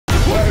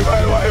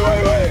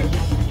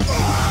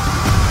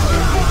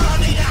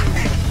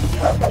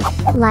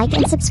Like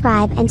and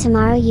subscribe, and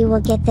tomorrow you will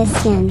get this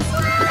skins.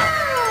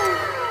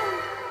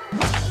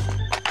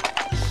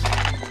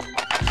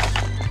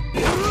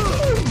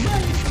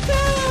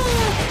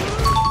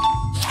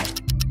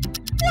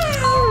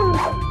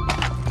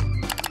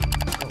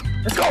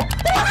 Let's go!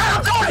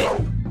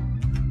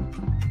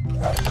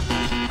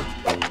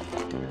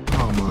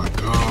 Oh my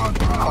god,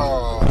 bro.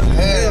 Oh,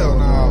 hell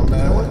no,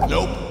 man.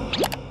 Nope.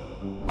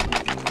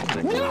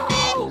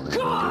 No,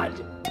 God!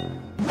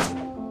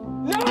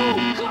 No,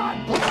 God!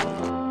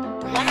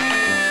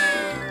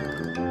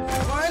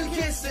 One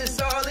kiss is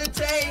all it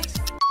takes.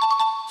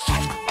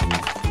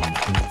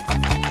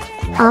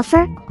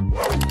 Offer?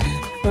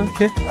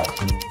 Okay.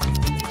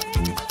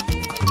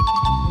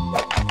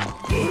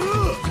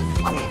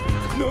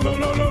 No.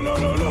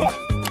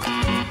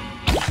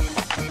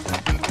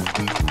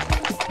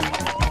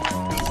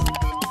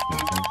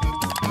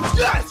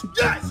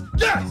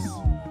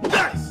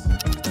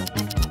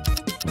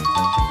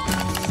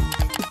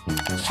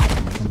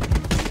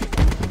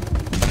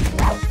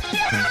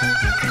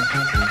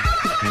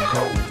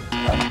 Yes!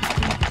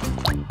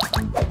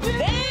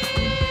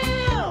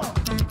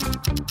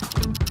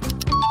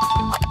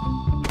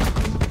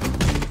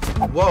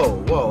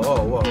 Whoa.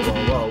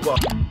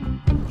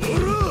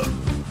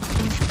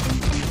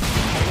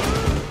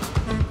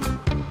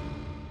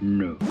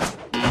 No.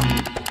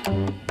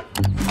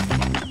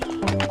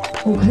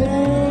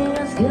 Okay,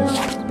 let's go.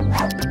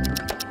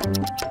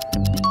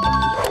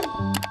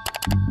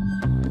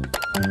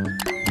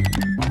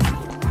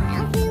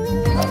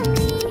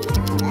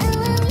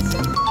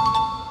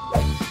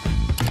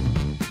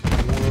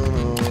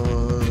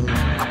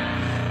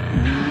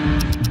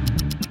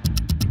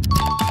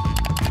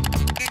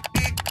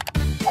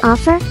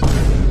 Offer?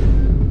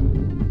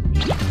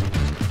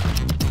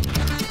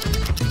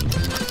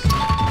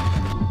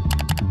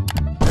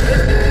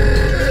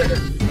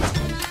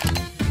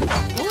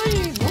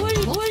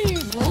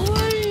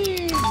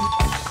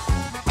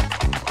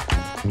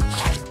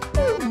 Please.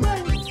 Oh my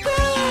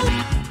God!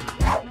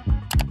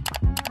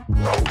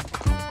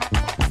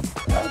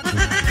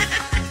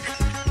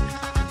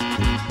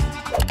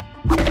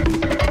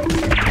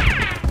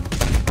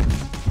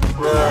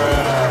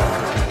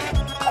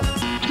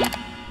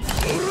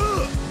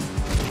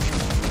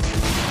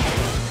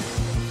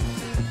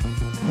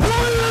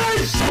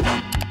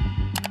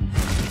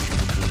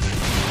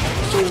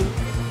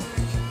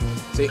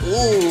 Say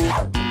ooh.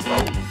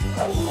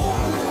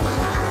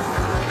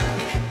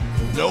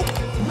 Nope.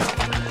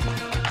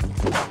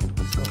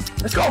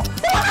 Let's go.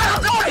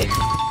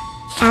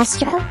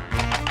 Astro?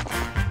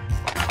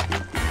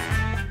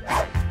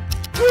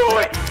 Do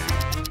it!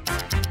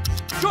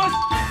 Just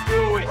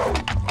do it!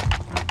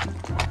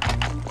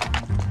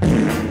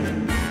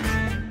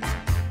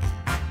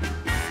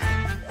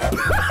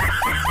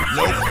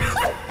 Nope.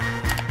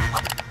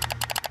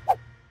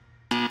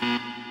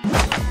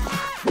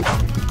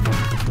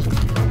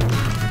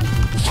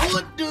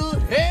 What the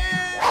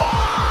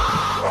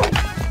hell?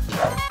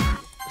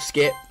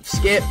 Skip.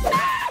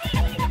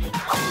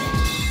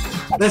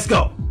 Let's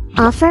go.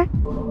 Offer?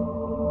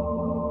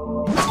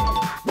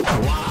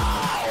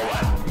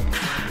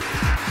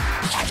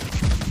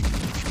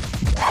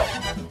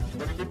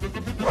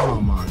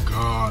 Oh my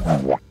god.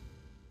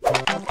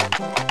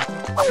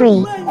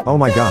 Free. Oh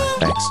my god,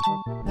 thanks.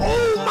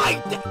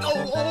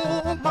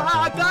 Oh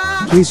my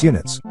god. Please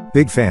units.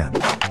 Big fan.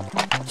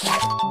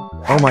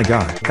 Oh my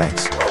god,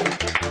 thanks.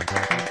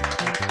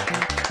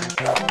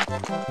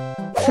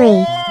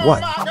 Free.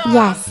 What?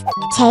 Yes.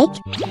 Take?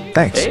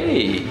 Thanks.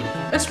 Hey,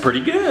 that's pretty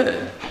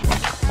good.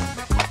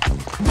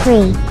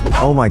 Free.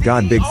 Oh my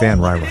god, big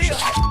fan, Russia.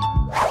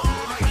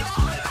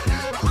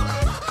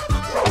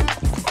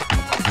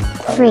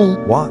 Free.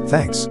 What?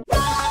 Thanks.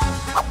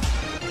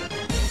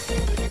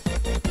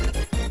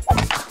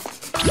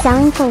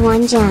 Selling for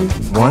 1 gem.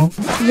 One?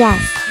 Yes.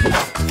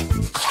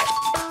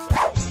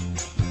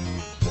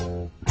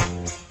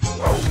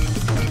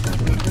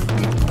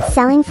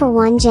 Selling for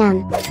 1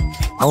 gem.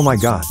 Oh my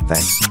god,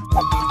 thanks.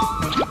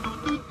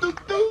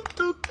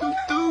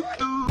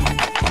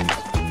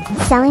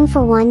 Selling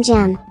for 1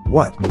 gem.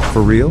 What?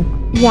 For real?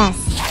 Yes.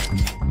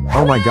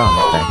 Oh my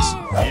god, thanks.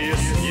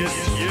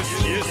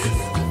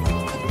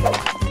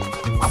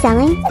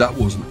 Selling? That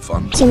wasn't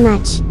fun. Too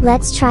much.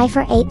 Let's try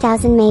for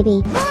 8,000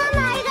 maybe.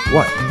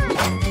 What?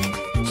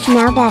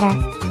 Now better.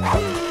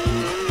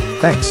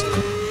 Thanks.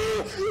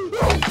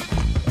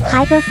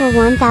 Hyper for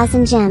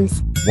 1,000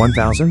 gems.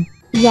 1,000?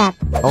 Yep.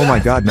 Oh my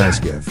god, nice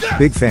gift.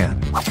 Big fan.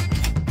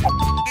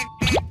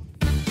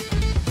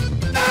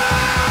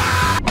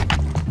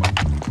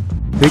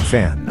 Big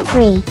fan.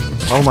 Free.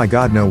 Oh my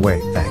god, no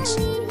way, thanks.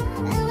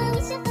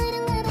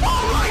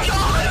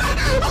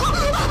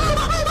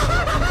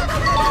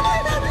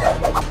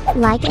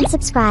 Like and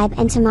subscribe,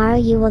 and tomorrow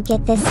you will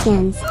get this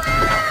skins.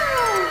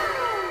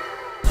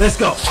 Let's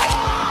go.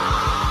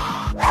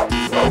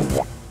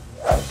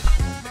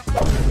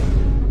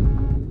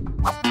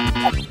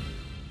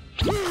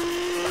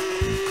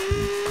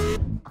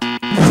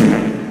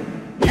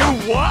 You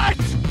what?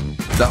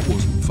 That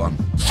wasn't fun.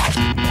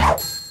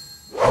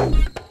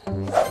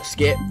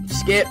 Skip,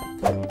 skip.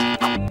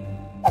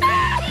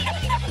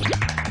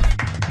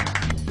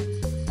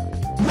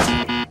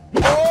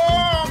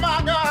 Oh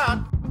my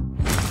God!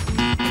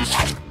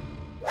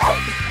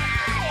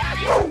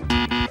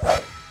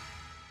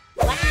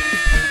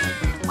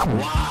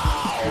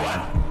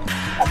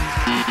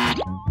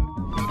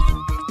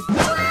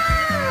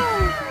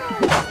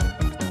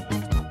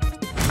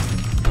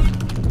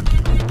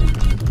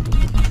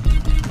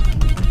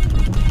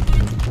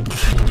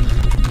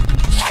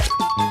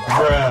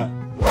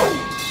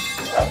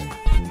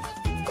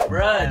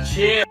 Bruh,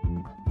 chill.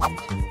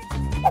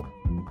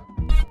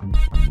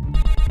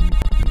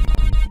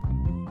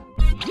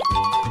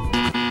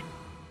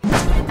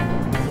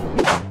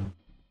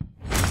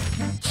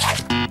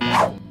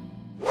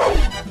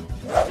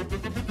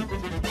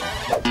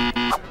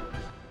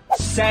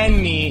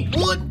 Send me.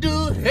 What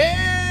the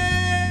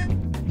heck?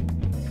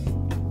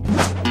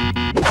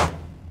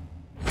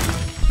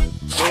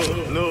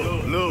 No.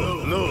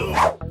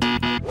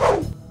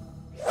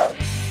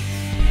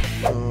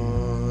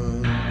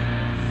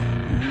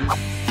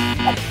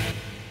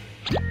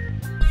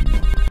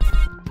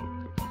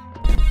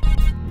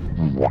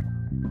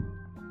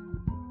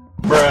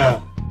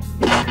 Bruh.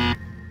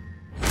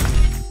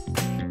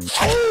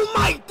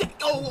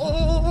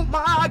 Oh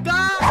my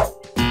God!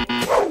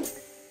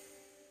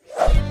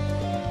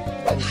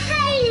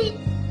 Hey!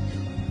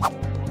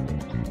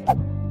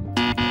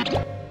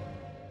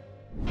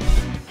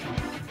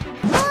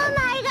 Oh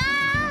my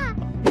God!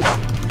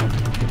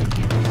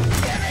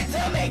 Give it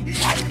to me!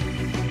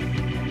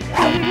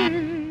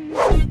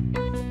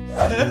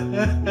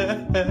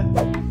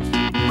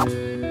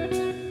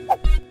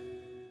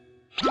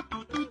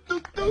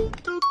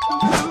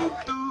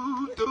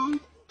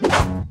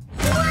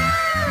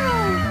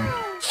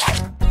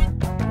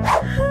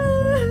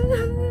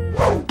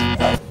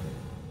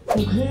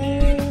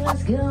 Okay,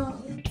 let's go.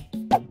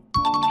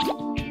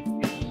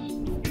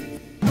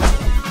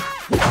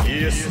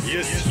 Yes.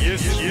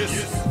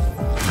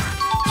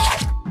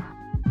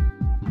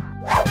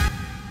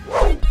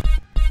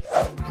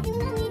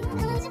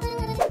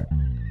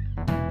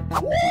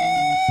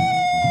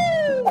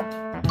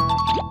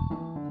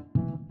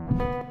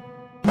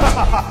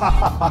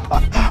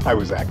 I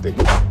was acting.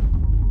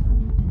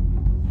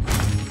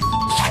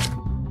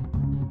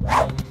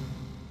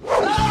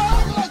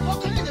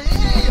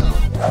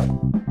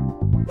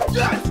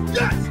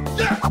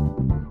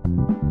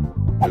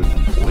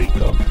 Wake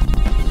up.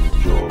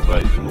 Joe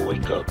Biden,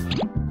 wake up.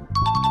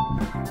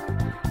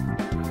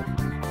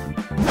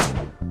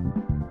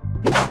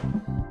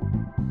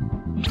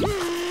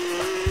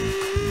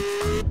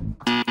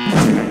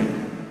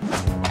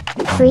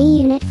 Free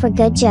unit for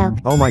good joke.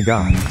 Oh my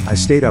God, I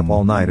stayed up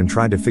all night and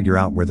tried to figure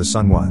out where the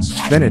sun was.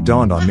 Then it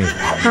dawned on me.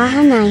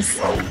 Haha nice.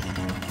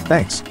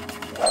 Thanks.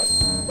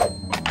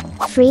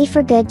 Free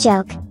for good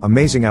joke.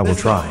 Amazing, I will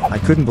try. I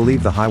couldn't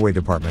believe the highway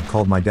department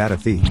called my dad a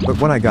thief, but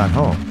when I got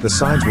home, the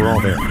signs were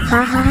all there.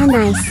 Haha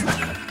nice.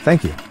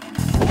 Thank you.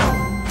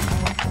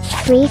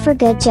 Free for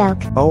good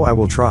joke. Oh, I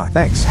will try.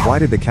 Thanks. Why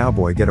did the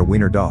cowboy get a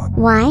wiener dog?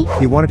 Why?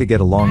 He wanted to get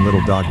a long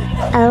little doggy.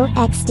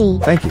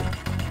 OXD. Thank you.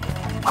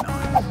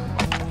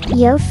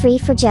 Yo free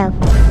for joke.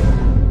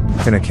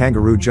 Can a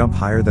kangaroo jump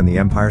higher than the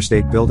Empire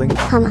State Building?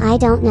 I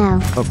don't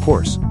know. Of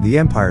course, the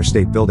Empire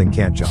State Building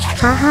can't jump.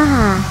 Ha ha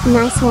ha.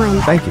 Nice one.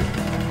 Thank you.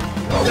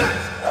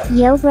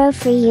 Yo bro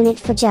free unit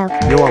for joke.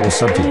 Yo, I will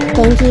sub to you.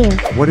 Thank you.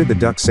 What did the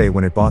duck say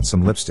when it bought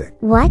some lipstick?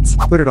 What?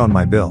 Put it on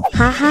my bill.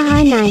 Ha ha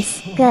ha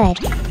nice. Good.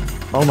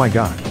 Oh my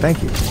God,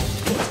 thank you.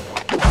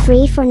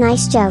 Free for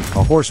nice joke.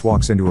 A horse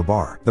walks into a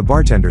bar. The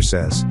bartender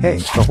says, "Hey."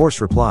 The horse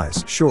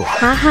replies, "Sure."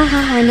 Ha ha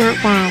ha ha not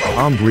bad.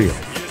 I'm real.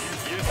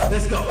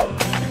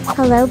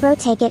 Hello bro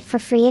take it for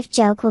free if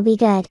joke will be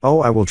good. Oh,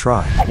 I will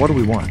try. What do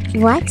we want?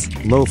 What?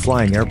 Low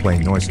flying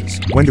airplane noises.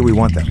 When do we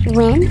want them?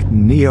 When?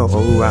 Neo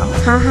oh ow.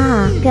 Ha ha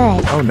ha.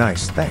 Good. Oh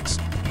nice, thanks.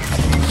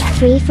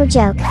 Free for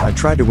joke. I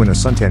tried to win a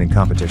suntanning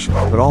competition,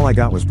 but all I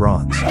got was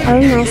bronze. Oh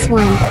nice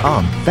one.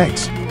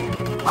 Thanks.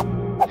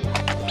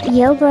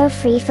 Yo bro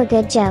free for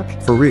good joke.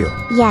 For real.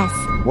 Yes.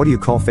 What do you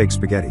call fake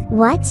spaghetti?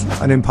 What?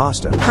 An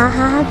impasta. Ha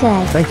ha ha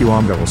good. Thank you,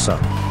 OMG will sub.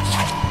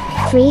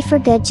 Free for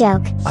good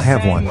joke. I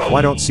have one.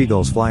 Why don't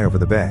seagulls fly over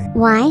the bay?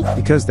 Why?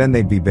 Because then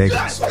they'd be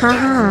bagels. Ha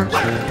ha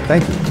ha.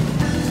 Thank you.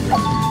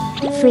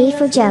 Free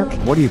for joke.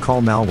 What do you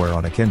call malware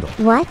on a Kindle?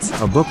 What?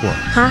 A bookworm.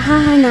 Ha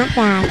ha ha not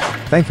bad.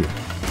 Thank you.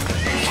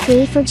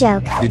 Free for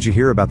joke. Did you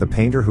hear about the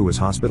painter who was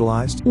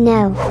hospitalized?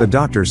 No. The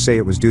doctors say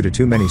it was due to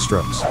too many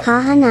strokes.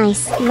 Ha ha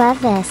nice. Love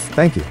this.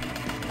 Thank you.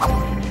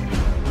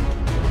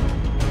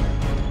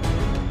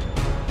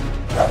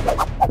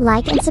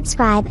 Like and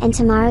subscribe and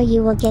tomorrow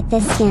you will get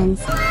this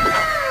skins.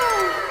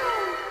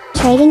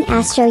 Trading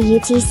Astro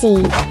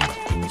UTC.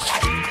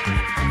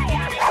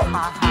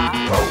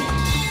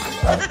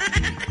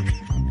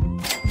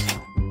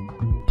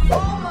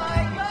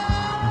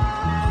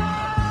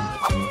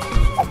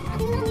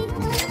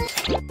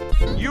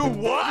 You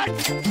what?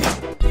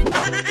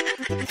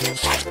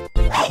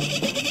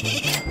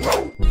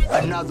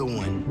 Another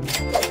one.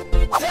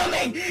 Tell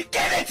me!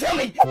 Give it to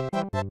me!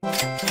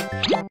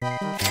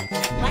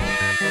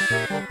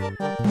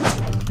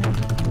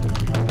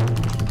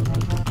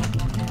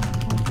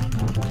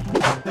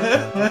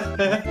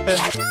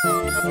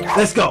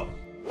 Let's go.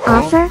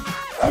 Offer?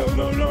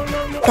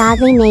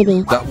 Godly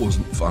maybe. That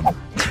wasn't fun.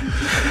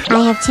 I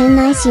have 10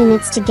 nice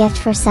units to gift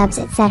for subs,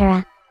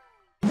 etc.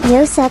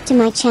 Yo, sub to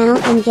my channel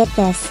and get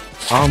this.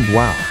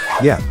 Wow.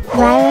 Yeah.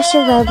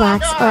 Ryusha,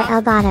 Roblox, or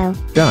Elgato.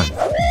 Done.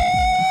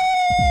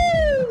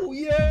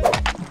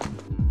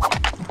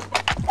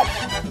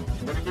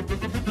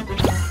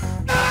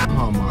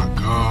 Oh my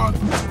god.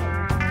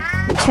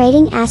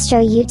 Trading Astro,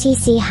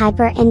 UTC,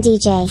 Hyper, and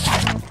DJ.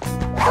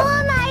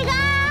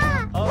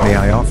 May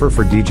I offer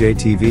for DJ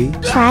TV?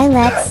 Try,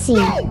 let's see.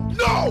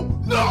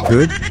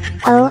 Good?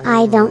 Oh,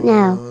 I don't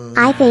know.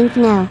 I think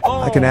no.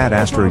 I can add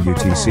Astro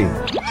UTC.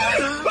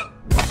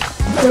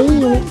 Free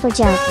unit for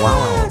joke.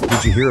 Wow.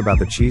 Did you hear about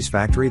the cheese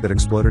factory that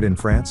exploded in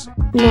France?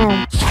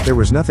 No. There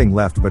was nothing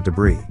left but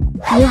debris.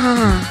 You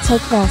haha,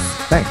 take this.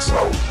 Thanks.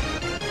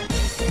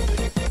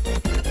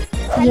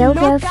 Yo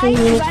bro, free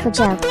unit for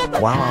joke.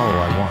 Wow,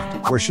 I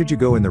want. Where should you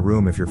go in the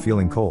room if you're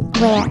feeling cold?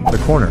 Where? The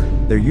corner.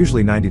 They're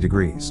usually 90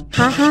 degrees.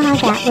 Haha,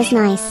 that was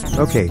nice.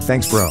 Okay,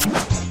 thanks bro.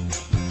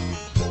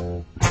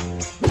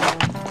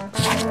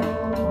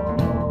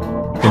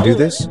 Can do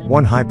this?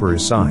 One hyper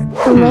is signed.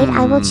 Wait,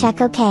 I will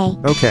check, okay.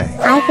 Okay.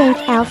 I think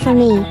L for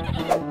me.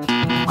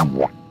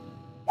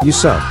 You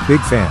sub.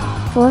 Big fan.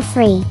 For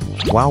free.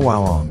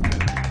 Wow.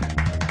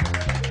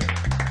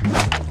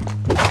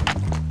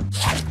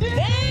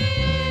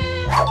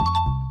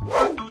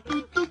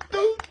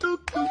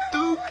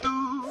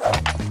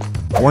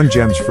 One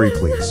gems free,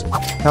 please.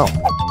 Help.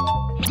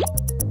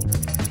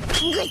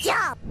 Good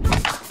job.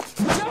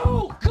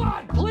 No,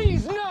 God,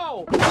 please,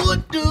 no!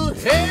 What the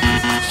hell?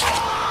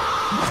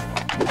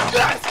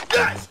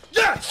 Yes!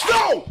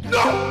 No!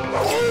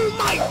 Oh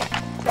my!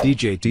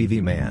 DJ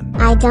TV man.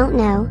 I don't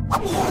know.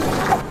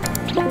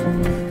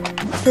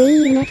 Free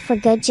unit for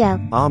good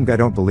joke. I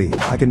don't believe.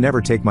 I can never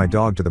take my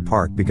dog to the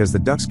park because the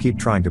ducks keep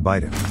trying to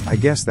bite him. I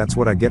guess that's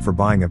what I get for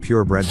buying a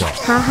purebred dog.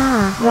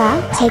 Haha,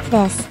 bruh, take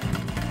this.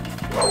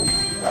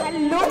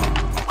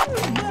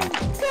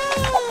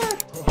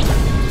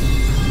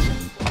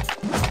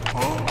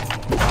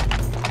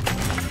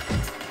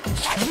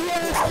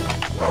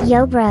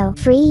 Yo bro,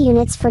 free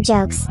units for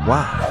jokes.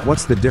 Wow,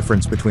 what's the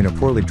difference between a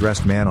poorly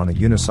dressed man on a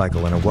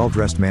unicycle and a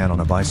well-dressed man on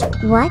a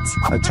bicycle? What?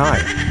 A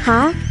tire.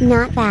 Huh?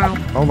 Not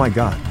bad. Oh my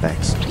god,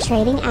 thanks.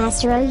 Trading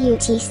Astro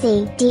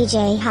UTC,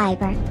 DJ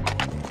Hyper.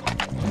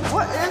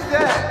 What is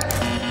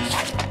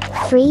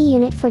that? Free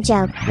unit for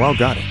joke. Well,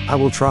 got it. I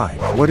will try.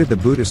 What did the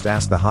Buddhist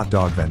ask the hot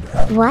dog vendor?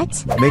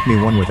 What? Make me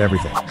one with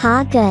everything.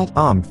 Ha, good.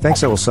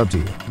 Thanks, I will sub to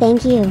you.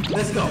 Thank you.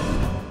 Let's go.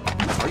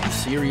 Are you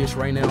serious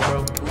right now,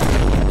 bro?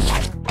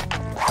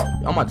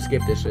 I'm about to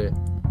skip this shit.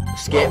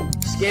 Skip.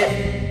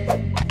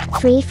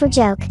 Free for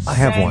joke. I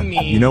have one.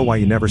 You know why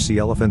you never see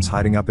elephants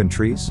hiding up in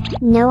trees?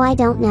 No, I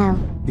don't know.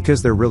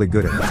 Because they're really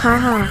good at it.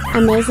 Haha,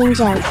 amazing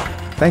joke.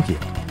 Thank you.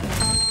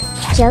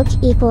 Joke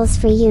equals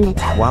free unit.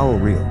 Wow,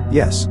 real.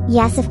 Yes.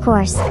 Yes, of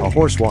course. A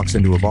horse walks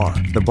into a bar.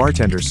 The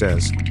bartender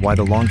says, "Why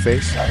the long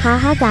face?"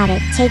 Haha, got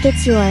it. Take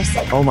it's yours.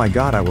 Oh my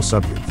god, I will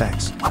sub you.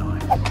 Thanks.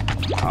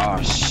 Oh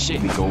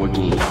shit, we go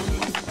again.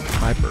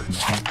 Hyper.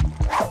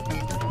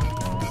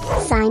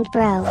 Signed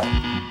bro.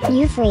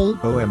 You free.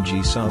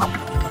 OMG sub.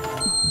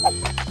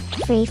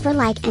 Free for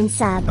like and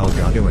sub.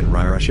 Elgato and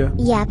Ryusha?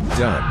 Yep.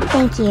 Done.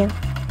 Thank you.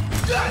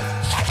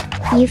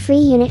 You free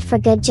unit for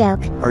good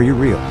joke. Are you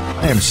real?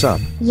 I am sub.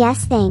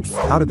 Yes, thanks.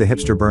 How did the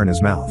hipster burn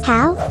his mouth?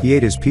 How? He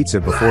ate his pizza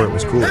before it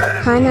was cool.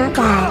 Huh, not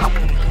bad.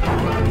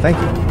 Thank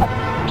you.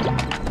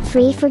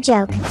 Free for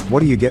joke.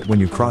 What do you get when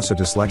you cross a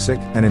dyslexic,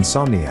 an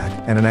insomniac,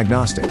 and an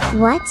agnostic?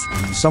 What?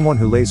 Someone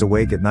who lays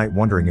awake at night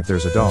wondering if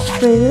there's a dog.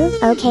 Boo,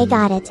 okay,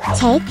 got it.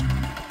 Take?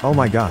 Oh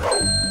my god.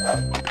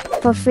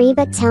 For free,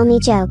 but tell me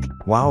joke.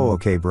 Wow,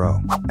 okay bro.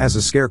 As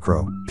a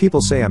scarecrow,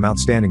 people say I'm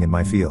outstanding in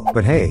my field.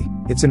 But hey,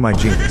 it's in my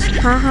genes.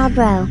 Haha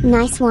bro,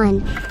 nice one.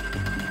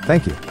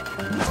 Thank you.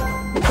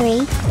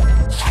 Free?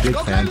 Big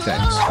fan,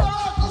 thanks.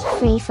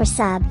 Free for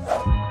sub.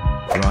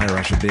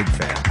 Ryusha, big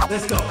fan.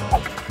 Let's go.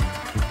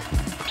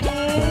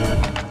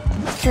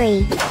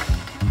 Free.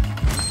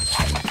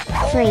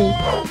 Free.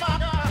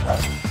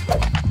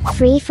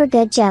 Free for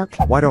good joke.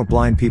 Why don't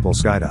blind people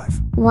skydive?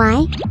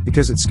 Why?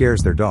 Because it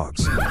scares their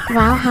dogs.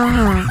 Wow,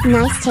 haha,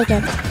 nice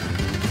ticket.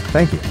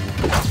 Thank you.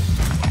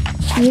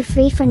 You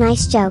free for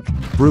nice joke.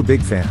 Brew,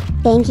 big fan.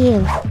 Thank you.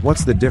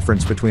 What's the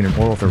difference between an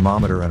oral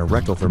thermometer and a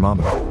rectal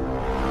thermometer?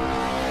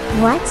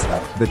 What?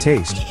 The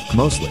taste,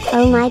 mostly.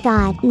 Oh my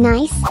god,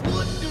 nice.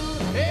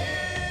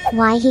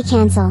 Why he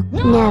cancel?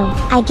 No,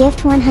 I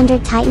gift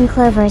 100 Titan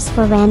Clovers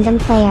for random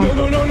player.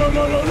 No.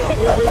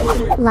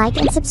 Like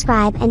and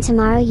subscribe and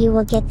tomorrow you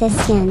will get this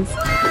skins.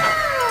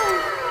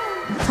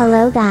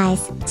 Hello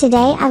guys,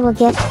 today I will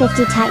gift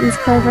 50 Titans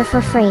Clover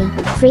for free.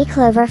 Free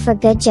Clover for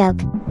good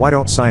joke. Why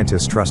don't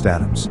scientists trust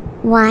atoms?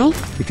 Why?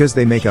 Because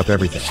they make up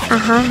everything.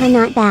 Aha,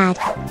 not bad.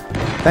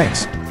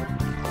 Thanks.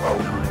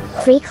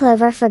 Free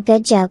Clover for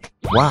good joke.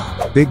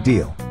 Wow, big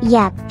deal.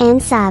 Yep,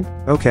 and sub.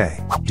 Okay,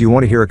 do you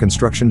want to hear a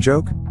construction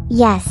joke?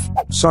 Yes.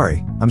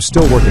 Sorry, I'm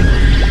still working.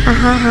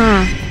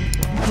 Ahaha.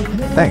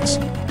 Thanks.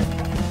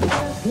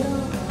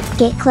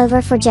 Get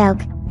clover for joke.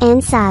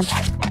 And sub.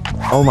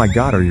 Oh my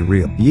god, are you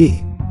real?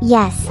 Yee.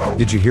 Yes.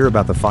 Did you hear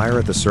about the fire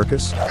at the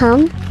circus?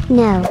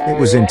 No. It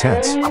was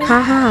intense.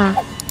 Ha ha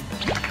ha.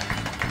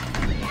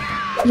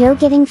 Yo,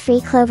 getting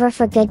free clover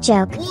for good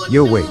joke.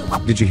 Yo, wait,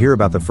 did you hear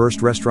about the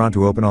first restaurant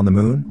to open on the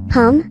moon?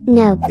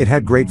 No. It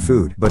had great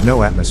food, but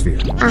no atmosphere.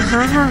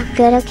 Ha.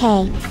 Good,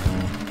 okay.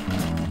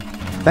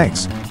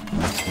 Thanks.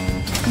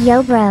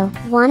 Yo bro,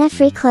 want a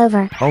free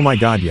clover? Oh my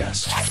god,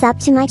 yes. Sub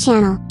to my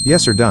channel.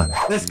 Yes or done.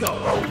 Let's go.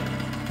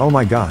 Oh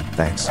my god,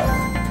 thanks.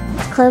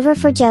 Clover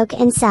for joke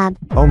and sub.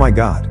 Oh my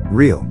god,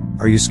 real.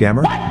 Are you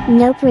scammer?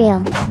 Nope, real.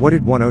 What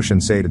did one ocean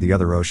say to the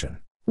other ocean?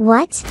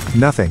 What?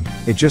 Nothing,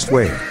 it just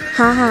waved.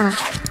 Ha.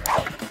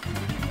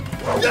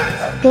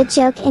 Good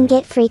joke and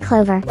get free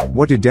clover.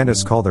 What do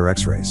dentists call their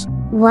x-rays?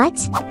 What?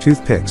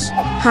 Toothpicks.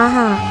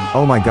 Ha.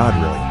 Oh my god,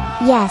 really?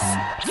 Yes.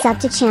 Sub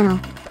to channel.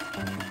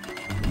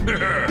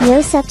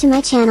 Yo, sub to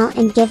my channel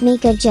and give me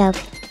good joke.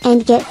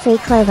 And get free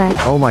clover.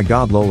 Oh my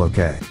god, lol,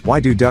 okay.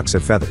 Why do ducks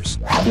have feathers?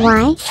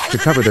 Why? To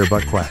cover their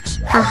butt quacks.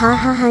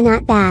 Ha,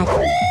 not bad.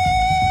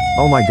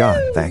 Oh my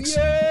god, thanks.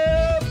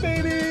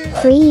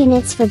 Free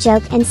units for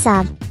joke and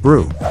sub.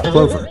 Brew.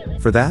 Clover.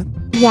 For that?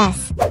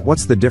 Yes.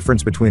 What's the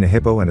difference between a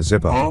hippo and a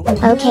zippo?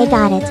 Okay,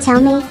 got it.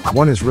 Tell me.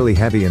 One is really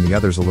heavy and the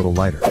other's a little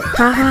lighter.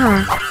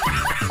 Ha.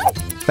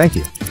 Thank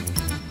you.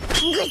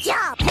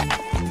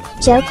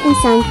 Joke and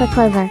sun for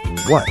clover.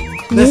 What?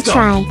 You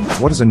try.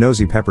 What does a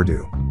nosy pepper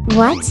do?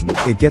 What?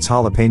 It gets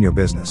jalapeno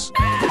business.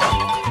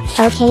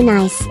 Okay,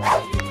 nice.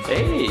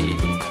 Hey,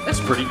 that's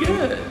pretty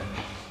good.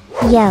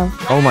 Yo.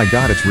 Oh my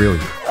god, it's real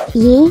you.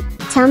 Yee,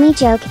 tell me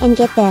joke and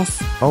get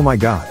this. Oh my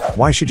god,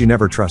 why should you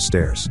never trust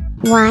stairs?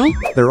 Why?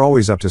 They're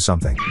always up to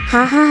something.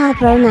 Ha,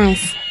 bro,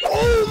 nice.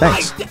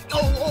 Thanks.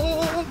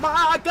 Oh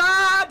my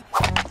god.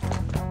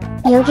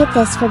 You'll get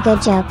this for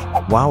good joke.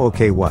 Wow,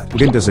 okay, what?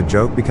 When does a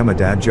joke become a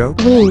dad joke?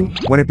 Ween.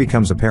 When it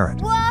becomes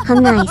apparent.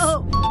 Nice.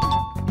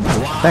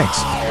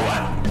 Thanks.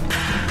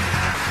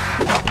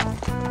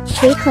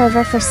 Free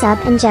clover for sub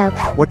and joke.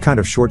 What kind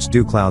of shorts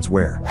do clouds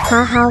wear?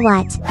 Ha,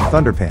 what?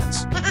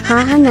 Thunderpants.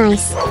 Ha,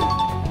 nice.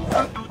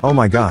 Oh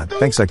my god,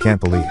 thanks, I can't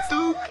believe.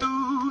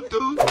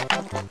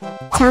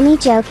 Tell me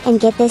joke and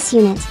get this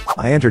unit.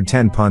 I entered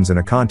 10 puns in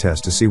a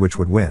contest to see which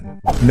would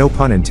win. No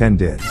pun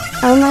intended.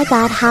 Oh my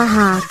god,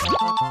 ha.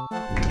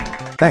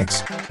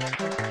 Thanks.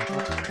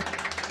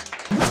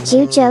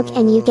 Do joke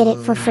and you get it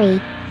for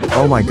free.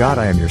 Oh my god,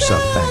 I am your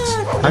sub, thanks.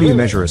 How do you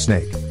measure a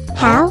snake?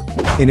 How?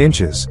 In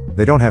inches.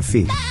 They don't have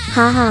feet.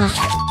 Ha.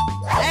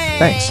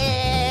 Thanks.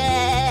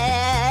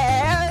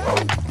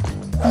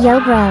 Yo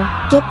bro,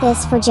 get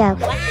this for joke.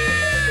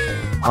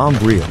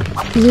 Real.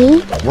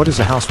 Yee? What does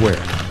a house wear?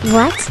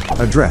 What?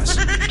 A dress.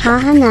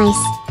 Ha,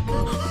 nice.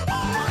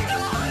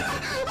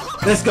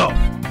 Let's go.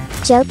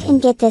 Joke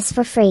and get this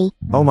for free.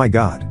 Oh my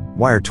god,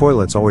 why are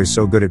toilets always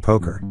so good at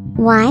poker?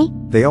 Why?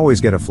 They always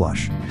get a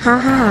flush.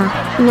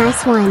 Ha.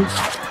 Nice one.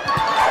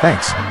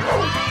 Thanks.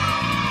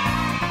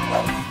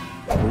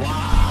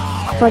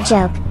 For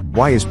joke.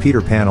 Why is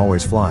Peter Pan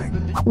always flying?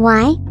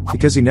 Why?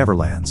 Because he never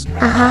lands.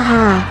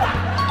 Ha.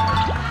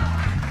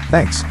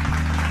 Thanks.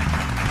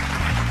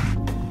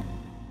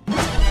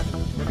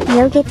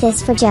 You'll get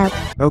this for joke.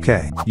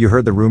 Okay, you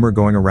heard the rumor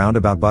going around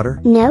about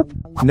butter? Nope.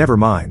 Never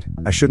mind,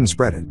 I shouldn't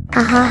spread it.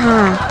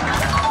 Ha.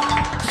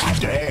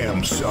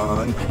 Damn,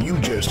 son, you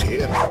just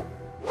hit.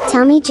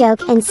 Tell me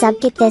joke and sub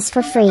get this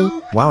for free.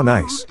 Wow,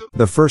 nice.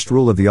 The first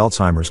rule of the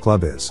Alzheimer's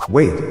Club is,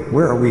 wait,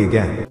 where are we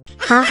again?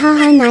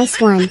 Ha, nice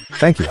one.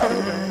 Thank you.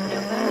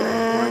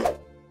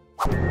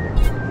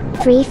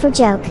 Free for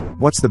joke.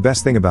 What's the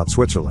best thing about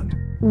Switzerland?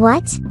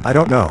 What? I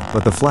don't know,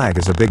 but the flag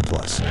is a big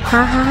plus.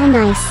 Ha,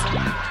 nice.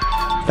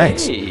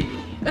 Thanks. Hey,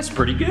 that's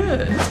pretty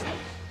good.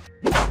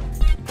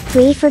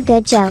 Free for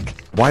good joke.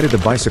 Why did the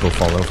bicycle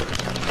fall over?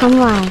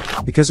 Why?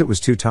 Because it was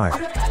too tired.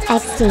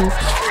 XD.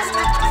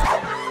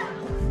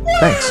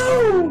 Thanks.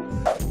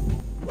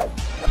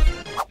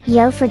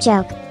 Yo for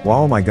joke.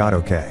 Wow, oh my god,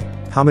 okay.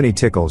 How many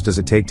tickles does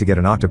it take to get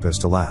an octopus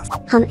to laugh?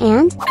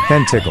 And?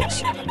 10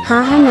 tickles.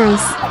 Ha,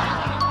 nice.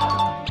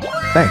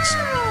 Thanks.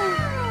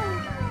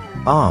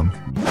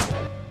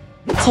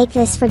 Take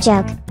this for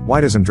joke. Why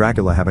doesn't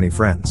Dracula have any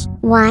friends?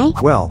 Why?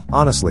 Well,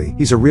 honestly,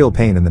 he's a real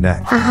pain in the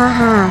neck.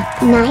 Ha.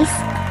 Nice.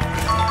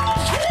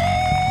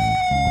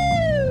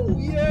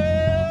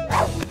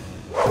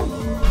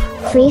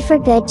 Free for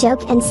good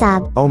joke and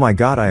sub. Oh my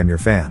god, I am your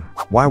fan.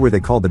 Why were they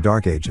called the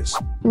Dark Ages?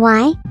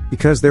 Why?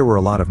 Because there were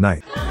a lot of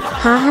night.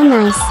 Ha,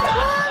 nice.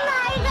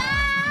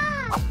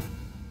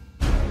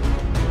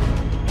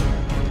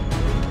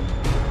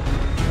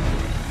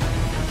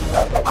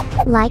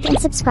 Like and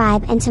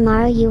subscribe and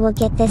tomorrow you will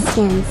get this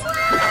skins.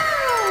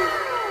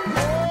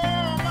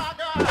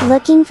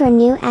 Looking for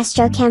new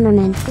astro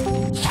cameraman.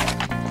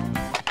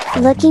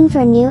 Looking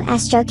for new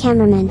astro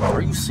cameraman.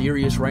 Are you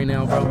serious right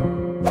now, bro?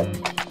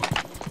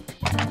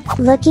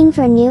 Looking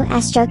for new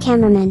astro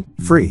cameraman.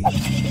 Free.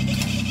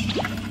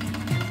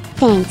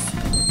 Thanks.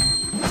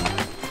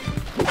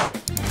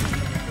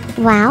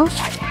 Wow.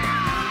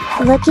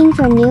 Looking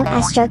for new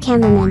astro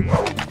cameraman.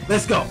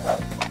 Let's go.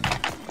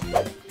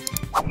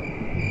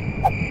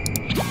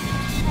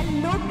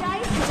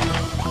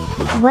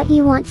 What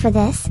you want for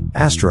this?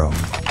 Astro.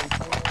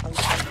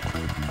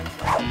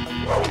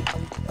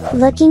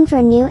 Looking for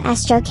new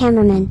Astro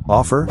cameraman.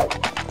 Offer?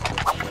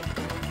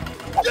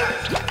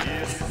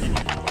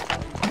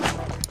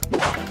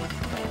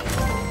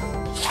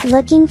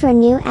 Looking for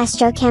new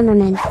Astro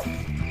cameraman.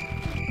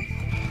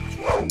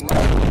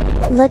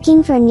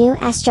 Looking for new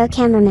Astro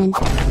cameraman.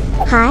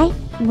 Hi,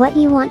 what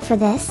you want for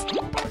this?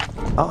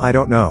 I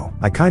don't know.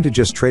 I kinda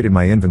just traded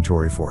my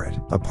inventory for it.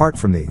 Apart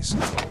from these.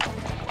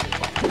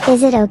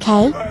 Is it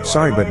okay?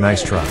 Sorry but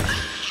nice try.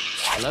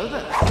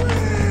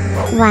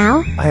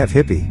 Wow, I have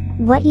hippie.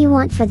 what you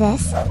want for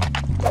this?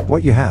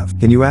 What you have?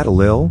 Can you add a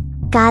lil?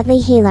 Godly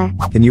healer.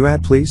 Can you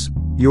add please?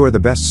 You are the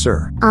best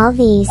sir. All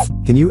these.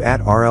 Can you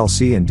add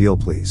RLC and deal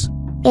please?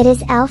 It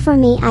is L for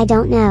me, I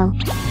don't know.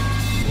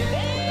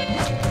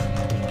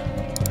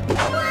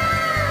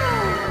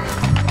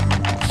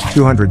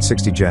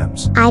 $260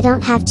 gems. I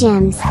don't have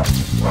gems.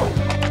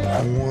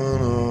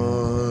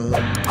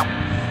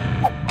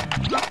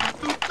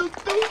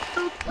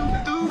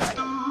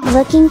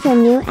 Looking for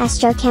new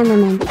Astro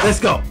cameraman. Let's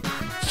go.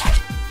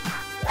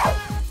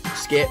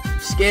 Skip,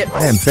 skip.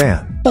 I am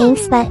fan.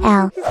 Thanks but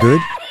L.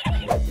 Good?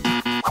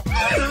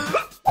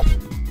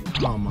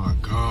 Oh my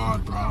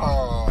god, bro.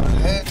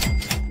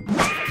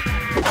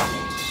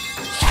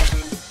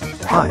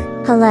 Hi.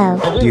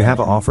 Hello. Do you have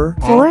an offer?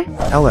 For?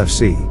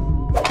 LFC.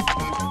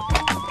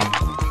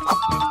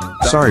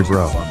 Sorry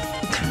bro.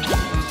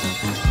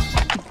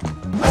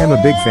 I am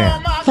a big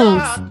fan.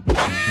 Thanks.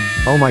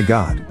 Oh my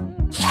god.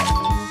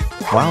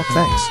 Wow,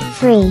 thanks.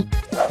 Free.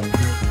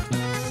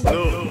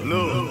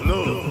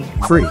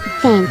 Free.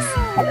 Thanks.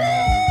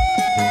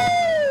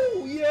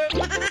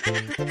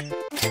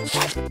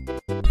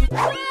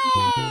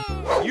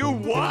 You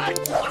what?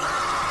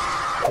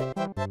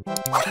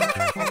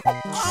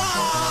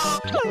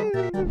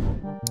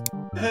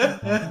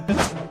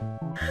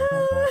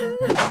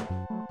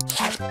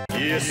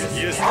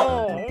 Yes.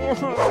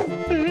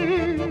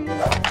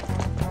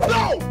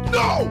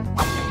 No!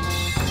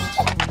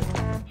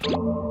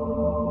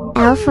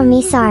 L for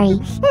me, sorry.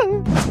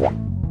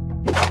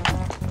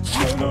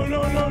 No.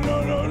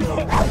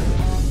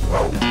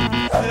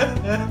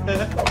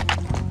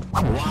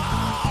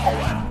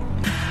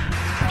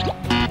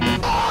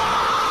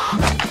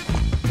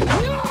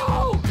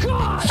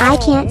 I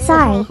can't,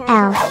 sorry,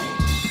 L.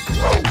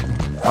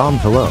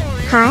 Hello.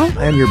 Hi?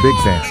 I am your big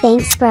fan.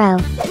 Thanks, bro.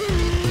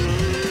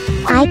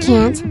 I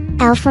can't,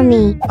 L for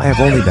me. I have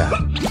only that.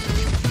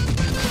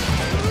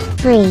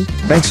 Free.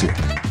 Thanks you.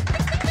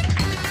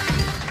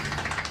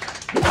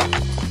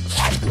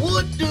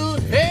 What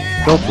the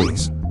hell? Go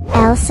please.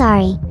 L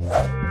sorry.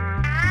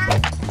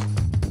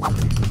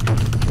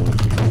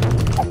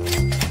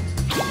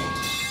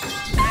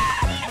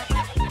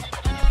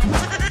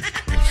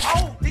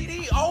 Oh,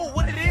 DD, oh,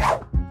 what it is?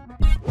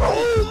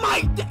 Oh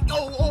my,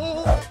 oh.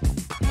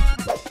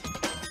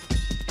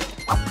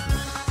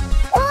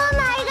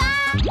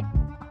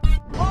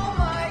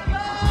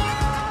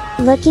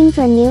 Looking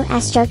for new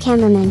Astro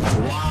cameraman.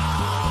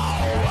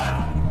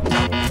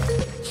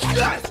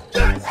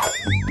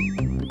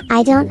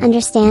 I don't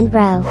understand,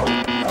 bro.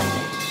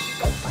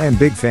 I am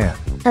big fan.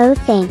 Oh,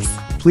 thanks.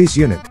 Please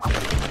unit.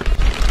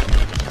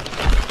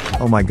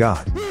 Oh my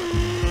god.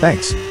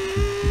 Thanks.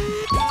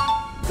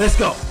 Let's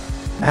go.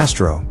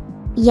 Astro.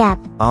 Yep.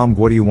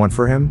 What do you want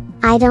for him?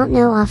 I don't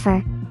know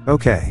offer.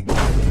 Okay.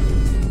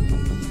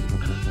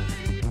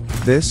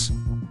 This?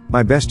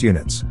 My best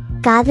units.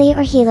 Godly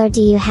or healer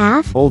do you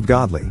have? Old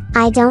godly.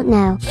 I don't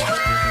know.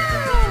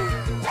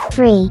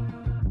 Free.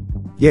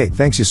 Yay,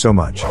 thanks you so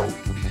much.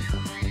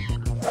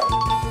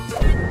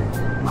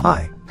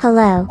 Hi.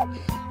 Hello.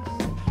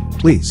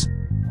 Please.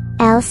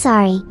 L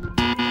sorry.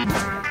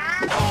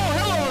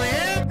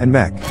 And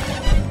mech.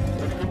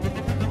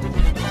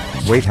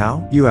 Wait,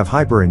 how? You have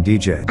hyper and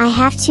DJ. I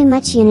have too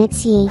much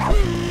units, ye.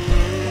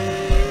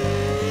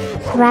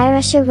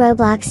 Ryrusha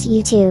Roblox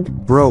YouTube.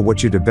 Bro,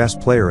 what you the best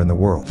player in the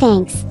world.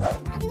 Thanks.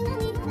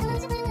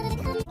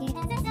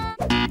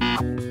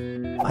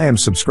 I am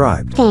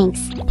subscribed. Thanks.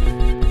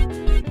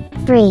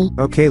 Free.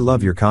 Okay,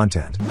 love your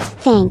content.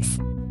 Thanks.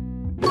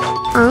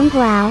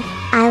 Wow,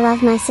 I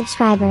love my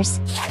subscribers.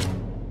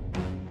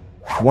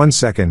 1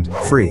 second,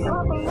 free.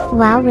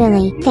 Wow,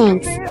 really,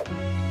 thanks.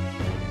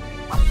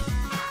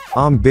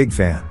 I'm big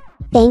fan.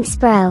 Thanks,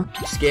 bro.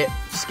 Skip,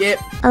 skip.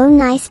 Oh,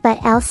 nice, but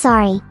L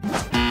sorry.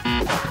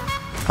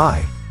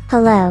 Hi.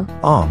 Hello.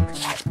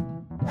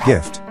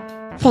 Gift.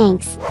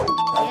 Thanks.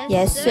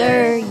 Yes,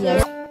 sir.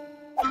 Yes.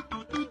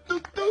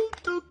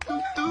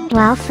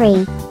 Wow,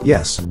 free.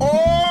 Yes.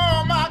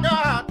 Oh my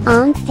god.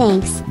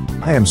 Thanks.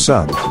 I am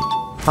sub.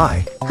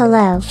 Hi.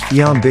 Hello.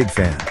 I'm big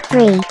fan.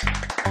 Free.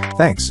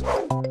 Thanks.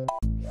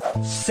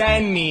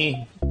 Send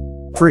me.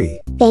 Free.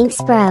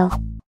 Thanks, bro.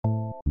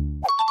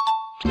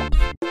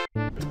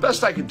 The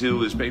best I could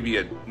do is maybe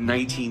a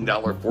 $19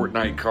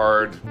 Fortnite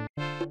card.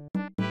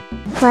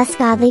 Plus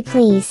godly,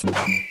 please.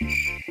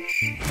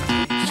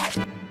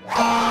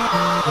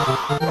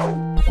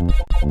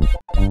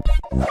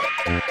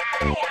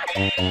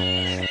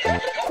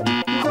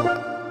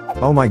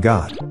 Oh my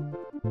god.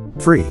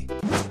 Free.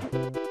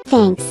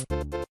 Thanks.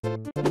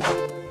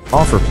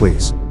 Offer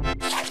please.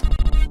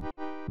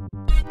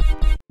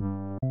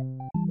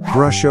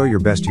 Bruh, show your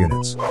best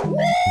units.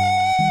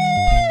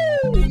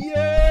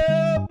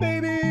 Yeah,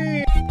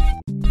 baby.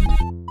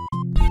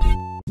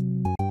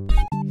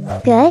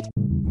 Good?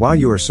 Wow,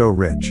 you are so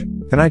rich.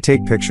 Can I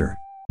take picture?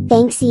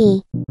 Thanks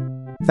ye.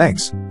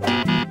 Thanks.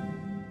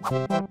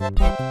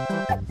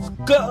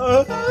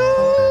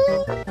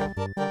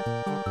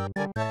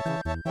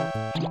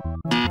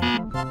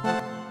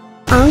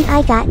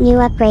 I got new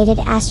upgraded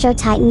Astro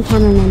Titan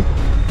cameraman.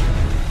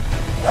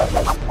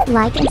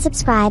 Like and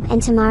subscribe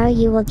and tomorrow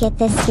you will get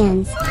this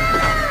skins.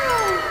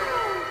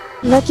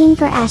 Looking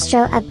for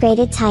Astro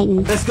upgraded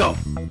Titan. Let's go.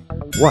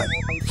 What?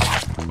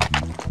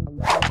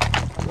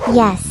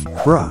 Yes.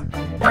 Bruh.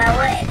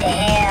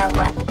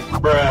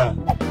 Bruh.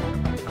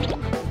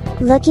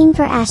 Looking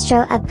for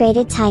Astro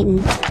upgraded Titan.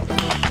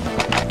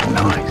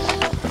 Nice.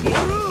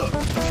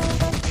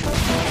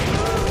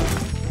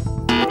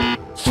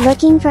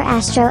 Looking for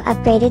Astro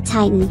upgraded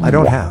Titan. I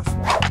don't have.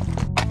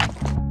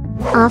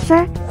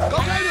 Offer?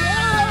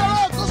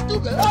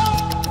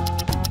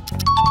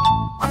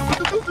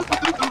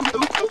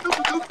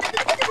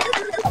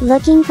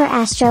 Looking for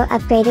Astro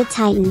upgraded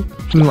Titan.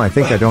 I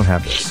think I don't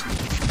have this.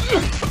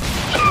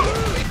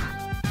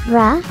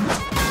 Bruh?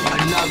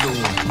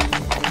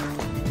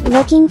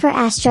 Looking for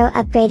Astro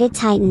upgraded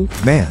Titan.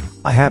 Man,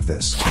 I have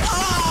this.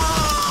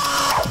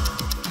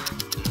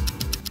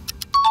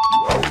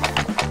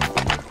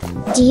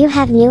 Do you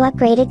have new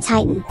upgraded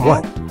Titan?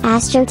 What?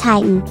 Astro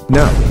Titan.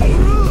 No.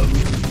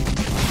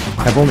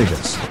 Have only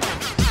this.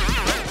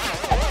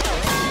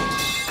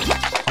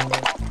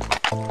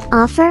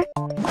 Offer?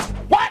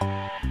 What?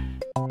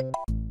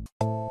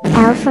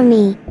 L for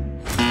me.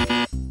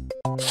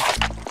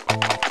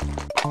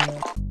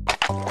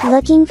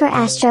 Looking for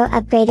Astro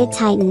upgraded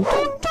Titan.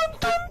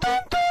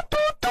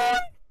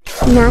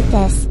 Not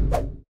this.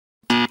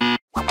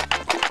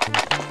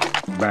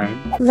 Bang.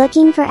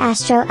 Looking for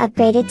Astro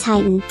upgraded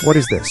Titan. What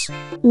is this?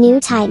 New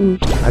Titan.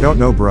 I don't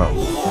know, bro.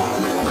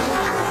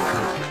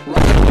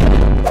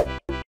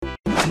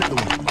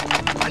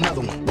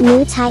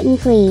 New Titan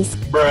please.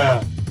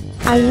 Bruh.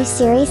 Are you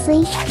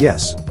seriously?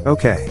 Yes,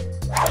 okay.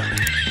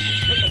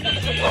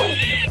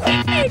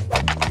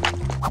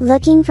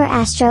 Looking for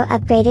Astro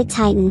upgraded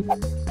Titan.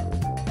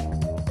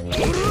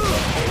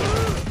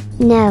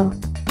 No.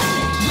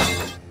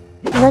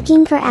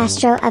 Looking for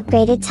Astro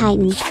upgraded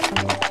Titan.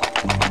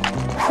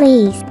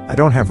 Please. I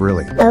don't have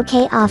really.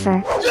 Okay,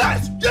 offer.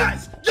 Yes,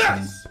 yes,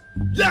 yes,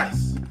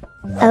 yes.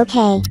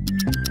 Okay.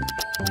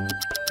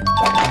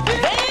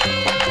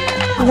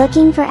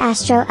 Looking for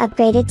Astro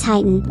upgraded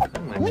Titan.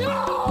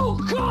 No,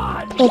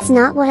 God! It's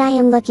not what I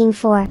am looking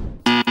for.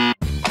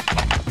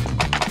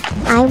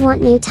 I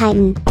want new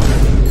Titan.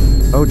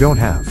 Oh, don't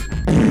have.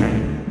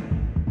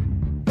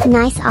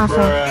 Nice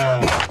offer.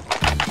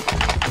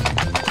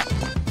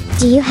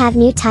 Do you have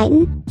new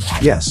Titan?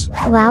 Yes.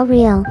 Wow,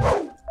 real.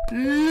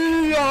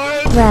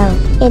 Bro,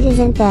 it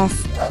isn't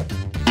this.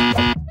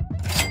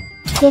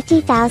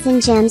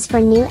 50,000 gems for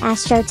new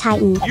Astro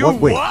Titan. What?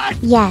 Wait.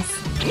 Yes.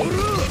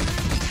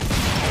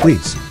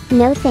 Please.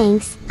 No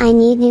thanks, I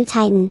need new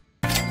Titan.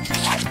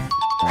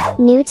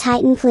 New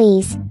Titan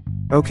please.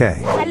 Okay.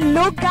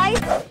 Hello guys.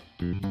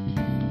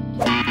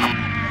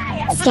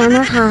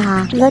 Scammer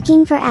haha.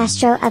 Looking for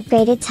Astro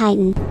upgraded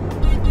Titan.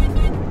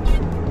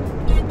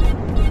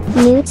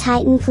 New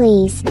Titan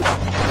please.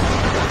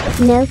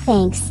 No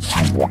thanks.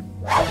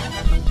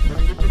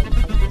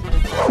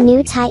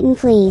 New Titan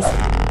please.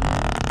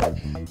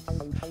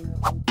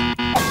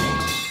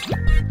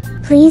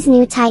 Please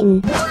new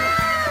Titan.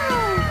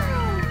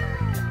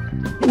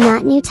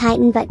 Not new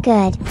Titan but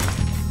good.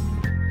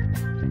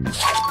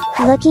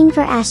 Looking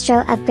for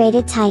Astro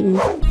upgraded Titan.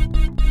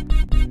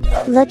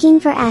 Looking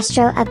for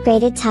Astro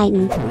upgraded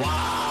Titan.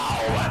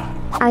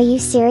 Are you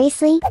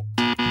seriously?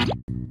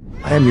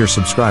 I am your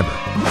subscriber.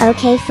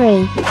 Okay,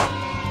 free.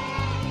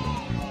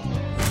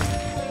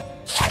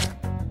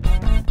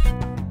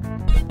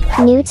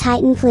 New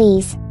Titan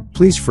please.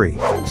 Please free.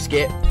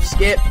 Skip,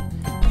 skip.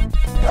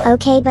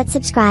 Okay, but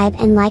subscribe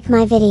and like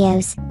my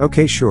videos.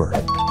 Okay, sure.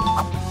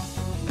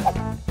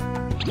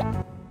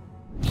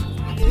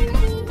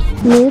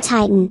 New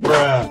Titan.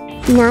 Bruh.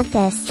 Not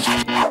this.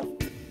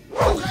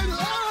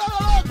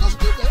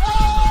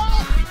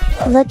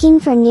 Looking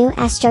for new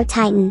Astro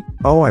Titan.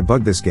 Oh, I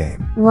bugged this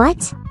game.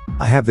 What?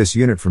 I have this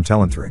unit from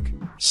Telanthric.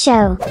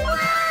 Show.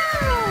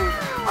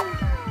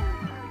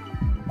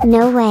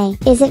 No way.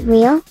 Is it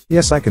real?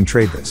 Yes, I can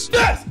trade this.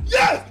 Yes,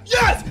 yes,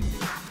 yes.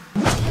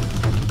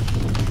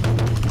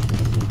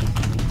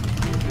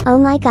 Oh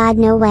my god,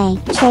 no way.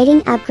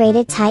 Trading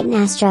upgraded Titan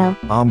Astro.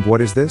 What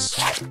is this?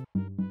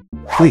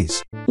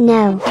 Please.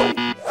 No.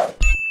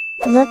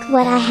 Look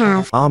what I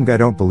have. I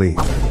don't believe.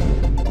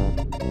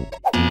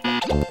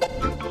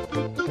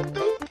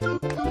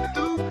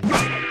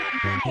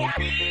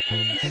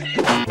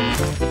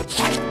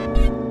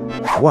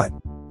 What?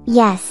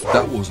 Yes.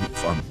 That wasn't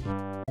fun.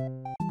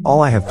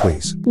 All I have,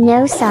 please.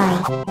 No, sorry.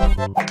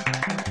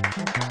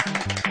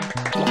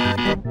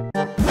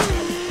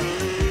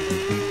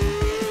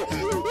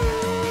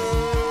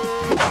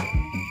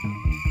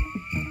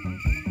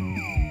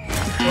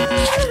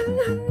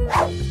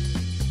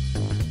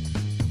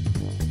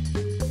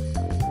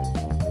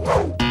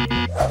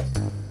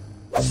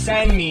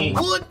 Send me.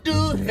 What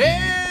the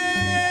hell?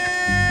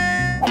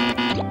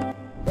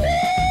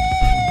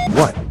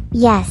 What?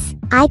 Yes,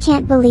 I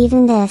can't believe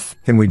in this.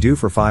 Can we do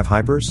for 5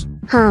 hypers?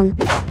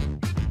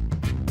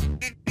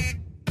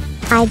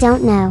 I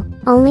don't know.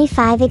 Only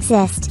 5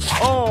 exist.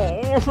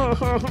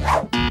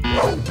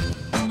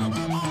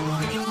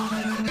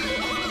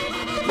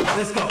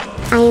 Let's go.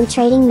 I am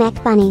trading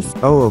mech bunnies.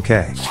 Oh,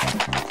 okay.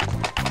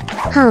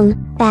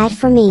 Bad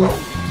for me.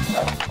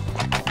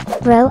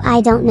 Bro,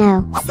 I don't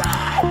know.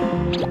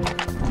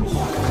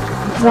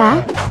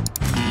 Bruh?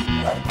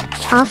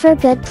 Offer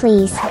good,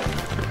 please.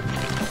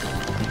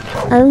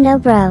 Oh no,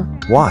 bro.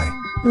 Why?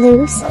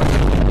 Loose?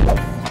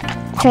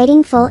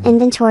 Trading full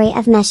inventory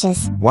of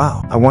meshes.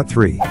 Wow, I want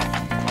 3.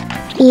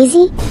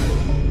 Easy?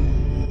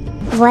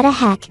 What a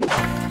heck.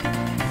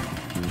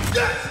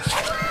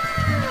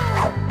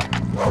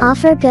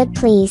 Offer good,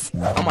 please.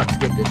 I'm about to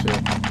skip this shit.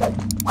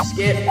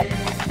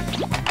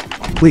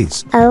 Skip.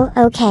 Please. Oh,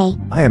 okay.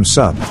 I am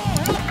sub.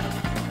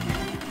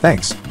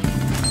 Thanks.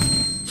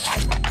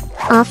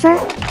 Offer?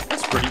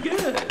 That's pretty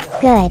good.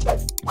 Good.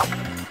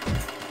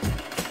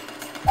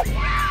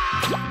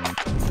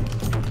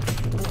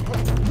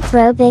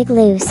 Bro, big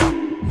loose.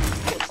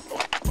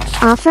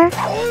 Offer?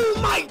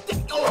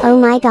 Oh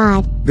my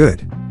god.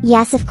 Good.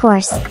 Yes, of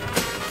course.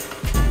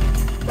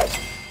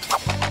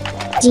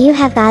 Do you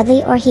have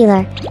godly or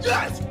healer?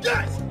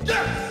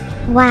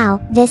 Wow,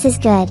 this is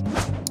good.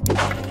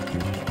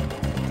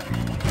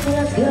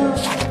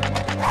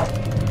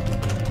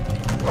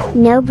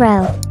 No,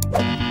 bro.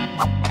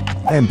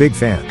 I am big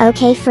fan.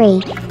 Okay,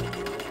 free.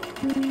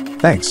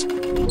 Thanks.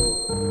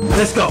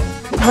 Let's go.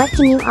 What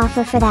can you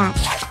offer for that?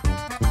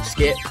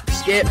 Skip.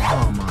 Skip.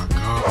 Oh my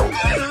god.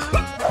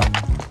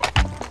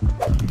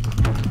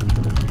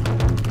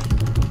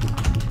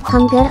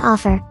 Good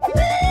offer.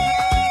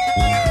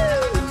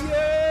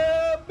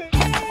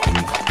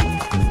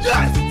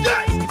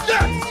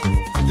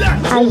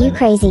 Are you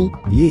crazy?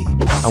 Yee.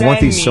 I want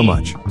these so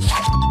much.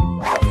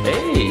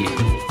 Hey,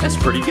 that's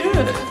pretty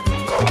good.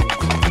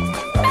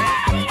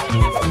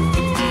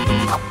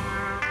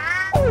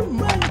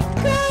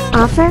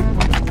 Offer?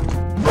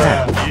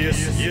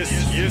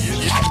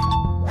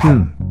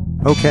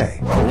 Okay.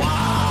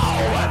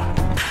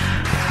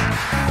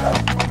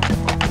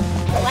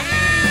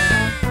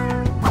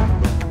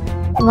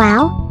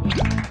 Wow.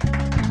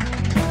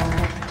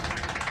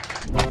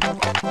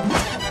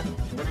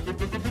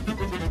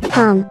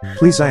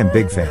 Please, I am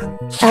big fan.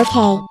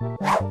 Okay.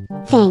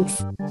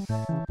 Thanks.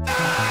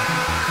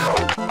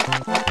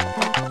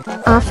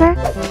 Offer?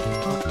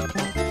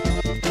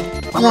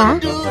 Bruh?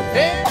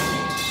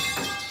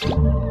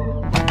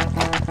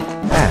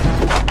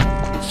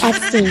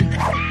 XD.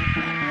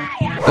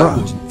 That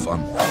wasn't fun.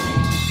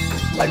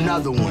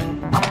 Another one.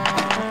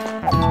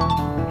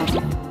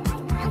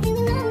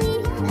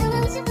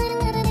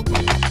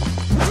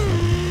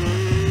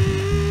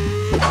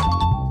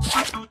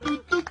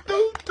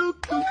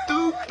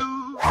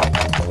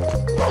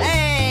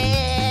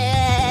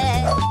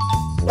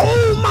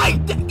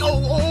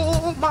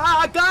 Oh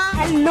my god!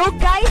 Hello,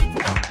 guys.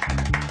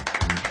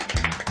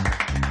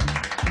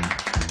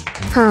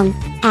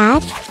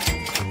 Add?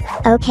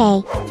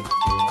 Okay.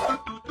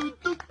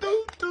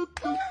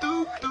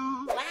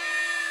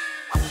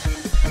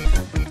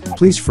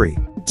 Please, free.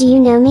 Do you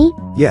know me?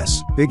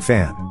 Yes, big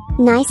fan.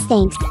 Nice,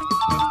 thanks.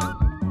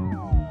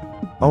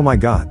 Oh my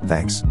god,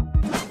 thanks.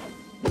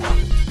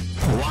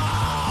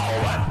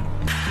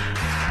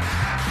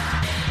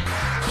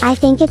 I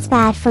think it's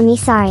bad for me,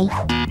 sorry.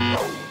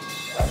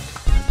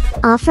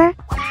 Offer?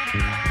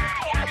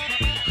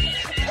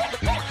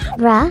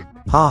 Bruh?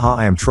 Haha,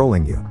 I am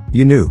trolling you.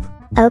 You noob.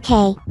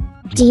 Okay.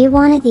 Do you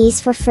want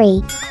these for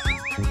free?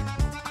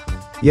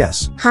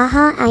 Yes.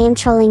 Haha, I am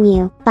trolling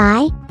you.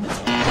 Bye?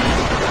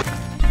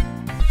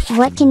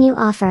 What can you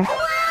offer?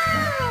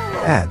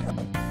 Add.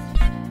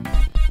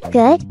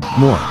 Good?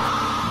 More.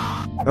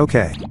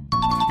 Okay.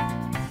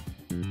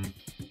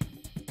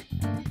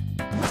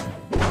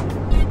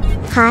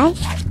 Hi?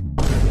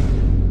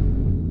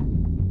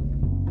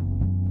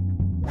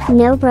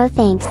 No, bro,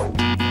 thanks.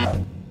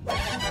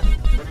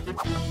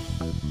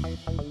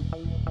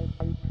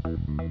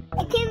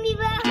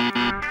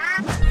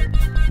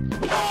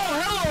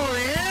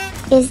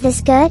 Is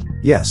this good?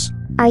 Yes.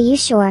 Are you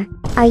sure?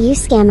 Are you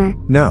scammer?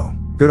 No.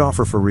 Good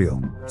offer for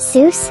real.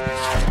 Seuss?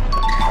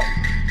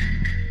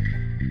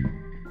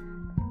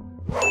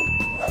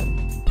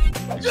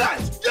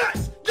 Yes,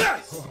 yes,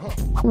 yes!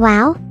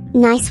 Wow,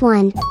 nice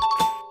one.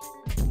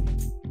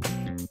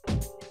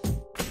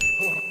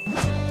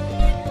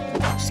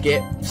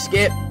 Skip.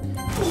 Skip.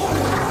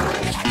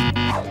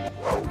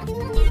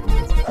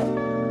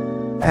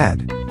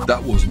 Add.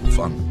 That wasn't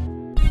fun.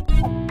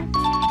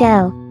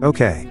 Go.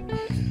 Okay.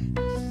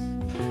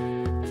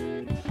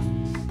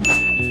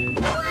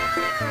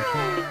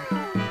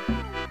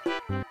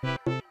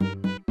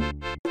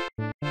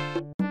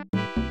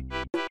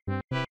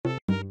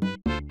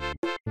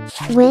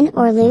 Win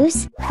or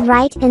lose?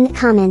 Write in the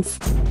comments.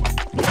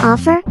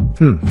 Offer?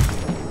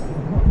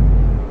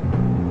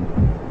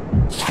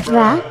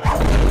 Bruh?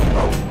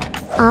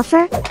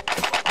 Offer?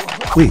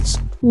 Please.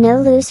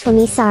 No lose for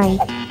me, sorry.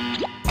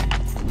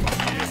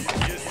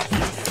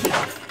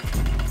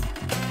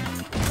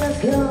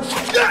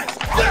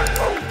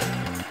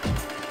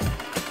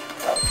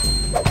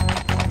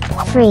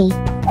 Free.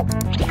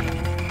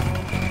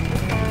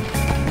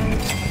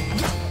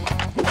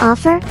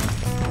 Offer?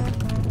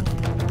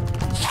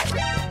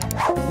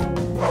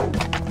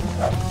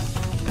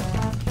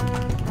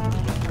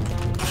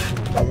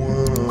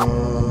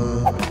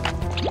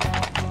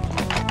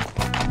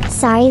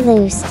 Sorry,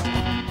 lose.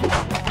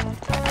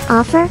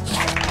 Offer?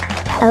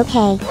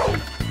 Okay.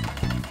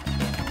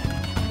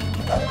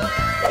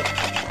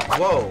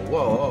 Whoa,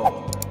 whoa,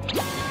 whoa.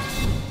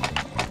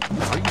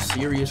 Are you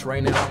serious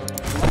right now?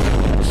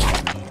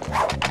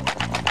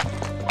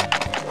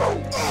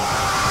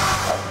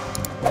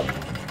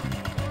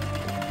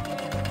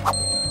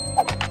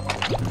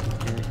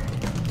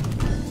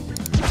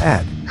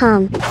 Add.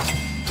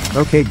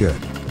 Okay, good.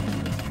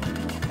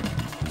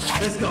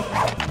 Let's go.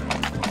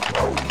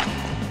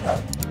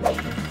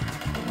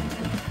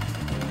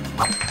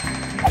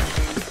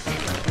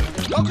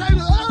 Go crazy.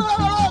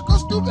 Go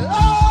stupid.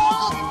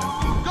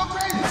 Go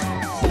crazy.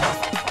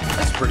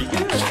 That's pretty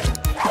good.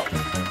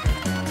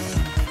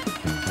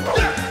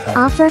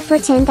 Offer for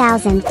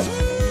 10,000.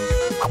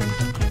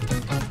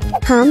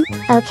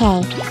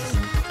 Okay.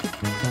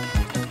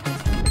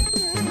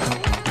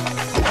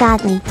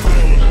 Godly.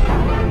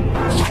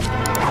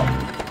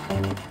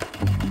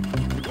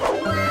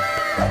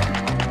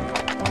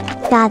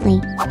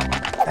 Godly.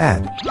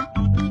 Add.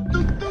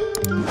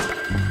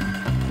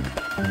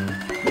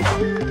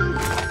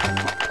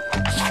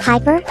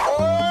 Hyper?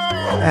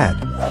 Add.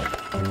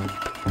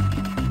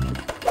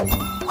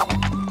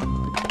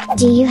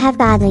 Do you have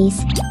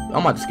godlies? I'm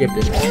about to skip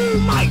this.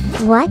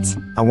 What?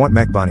 I want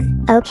Mech Bunny.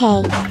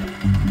 Okay.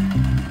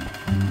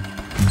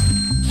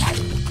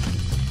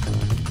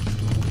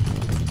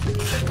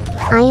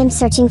 I am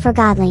searching for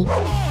godly.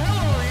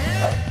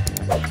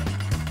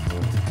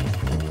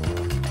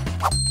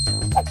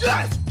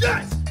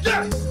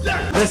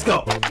 Let's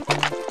go.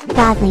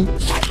 Godly.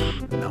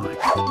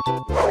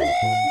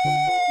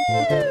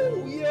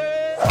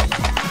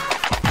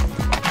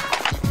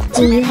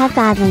 Do you have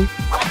godly?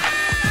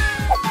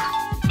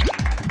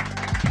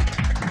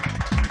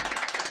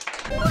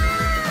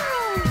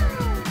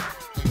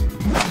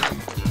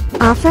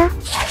 Offer?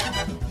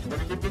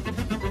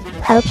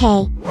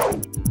 Okay.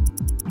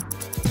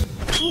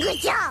 Good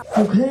job.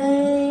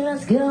 Okay,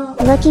 let's go.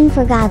 Looking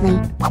for godly.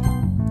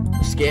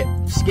 Skip.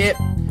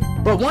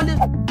 Bro, one is...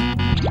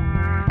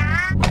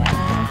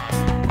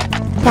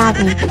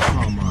 Godly.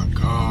 Oh my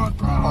god,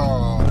 bro.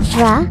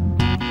 Bruh?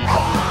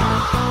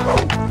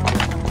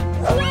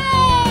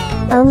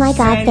 Oh my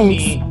god,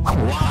 thanks.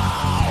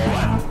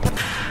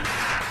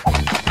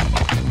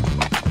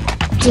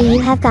 Do you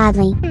have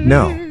godly?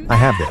 No, I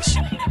have this.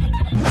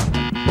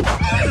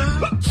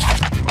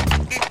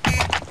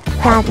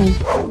 Godly.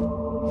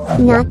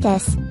 Not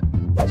this.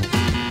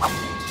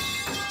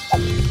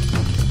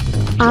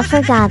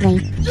 Offer godly.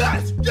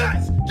 Yes.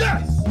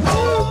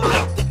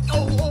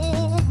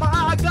 Oh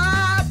my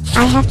god.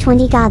 I have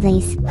 20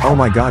 godlies. Oh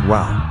my god,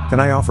 wow. Can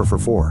I offer for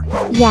 4?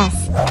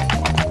 Yes.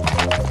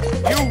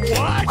 You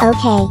what?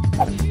 Okay.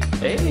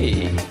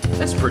 Hey,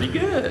 that's pretty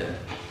good.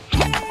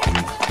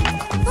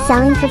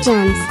 Selling for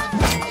gems.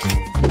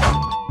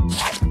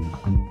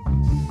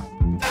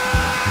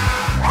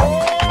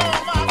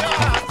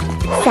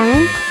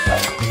 Selling?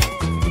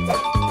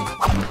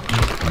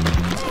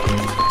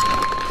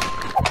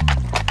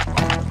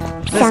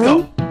 Let's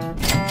Selling?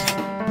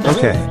 go.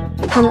 Okay.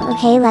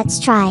 Okay, let's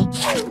try.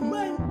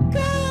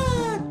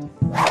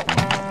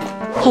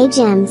 Hey,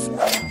 gems.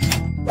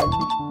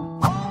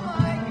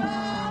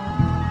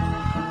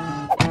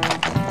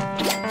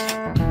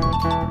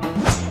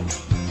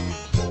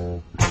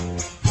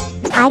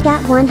 I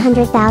got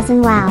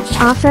 100,000. Wow.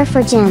 Offer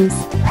for gems.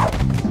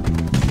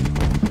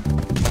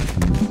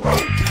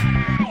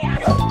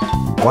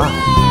 Wow.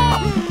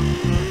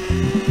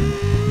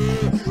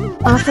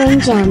 Offering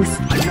gems.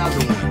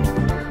 Another one.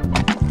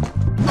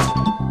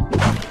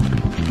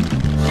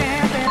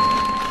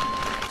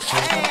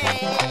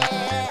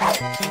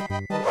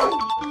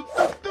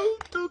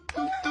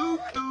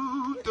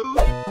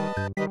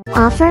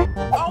 Offer?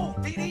 Oh,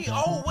 DD.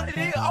 Oh, what it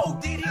is? Oh,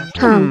 DD.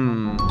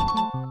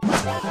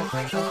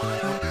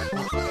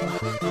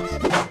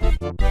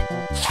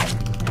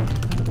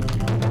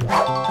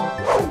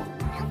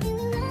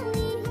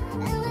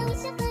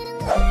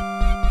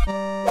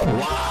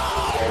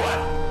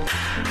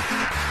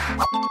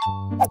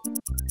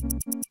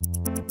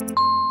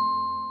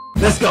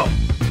 Let's go.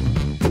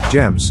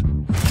 Gems.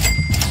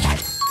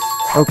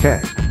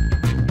 Okay.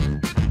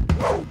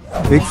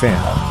 Big fan.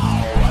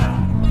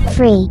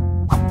 Free.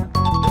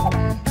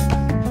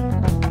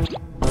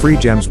 Free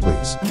gems,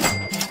 please.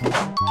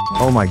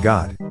 Oh my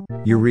god.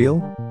 You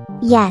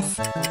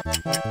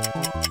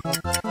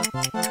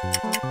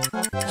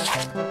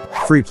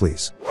Free,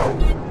 please.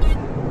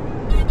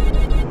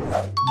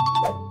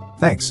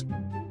 Thanks.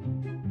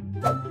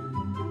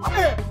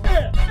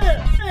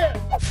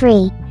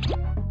 Free.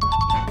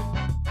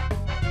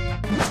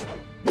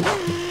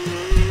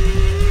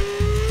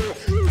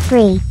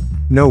 Free.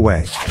 No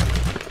way.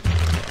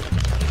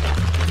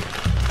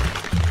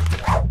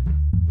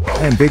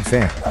 I am big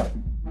fan.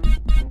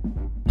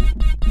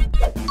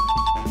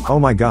 Oh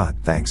my god,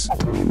 thanks.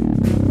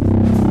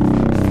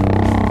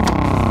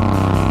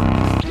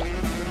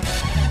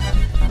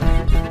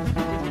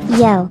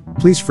 Yo.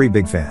 Please free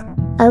big fan.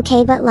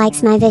 Okay, but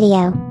likes my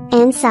video.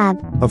 And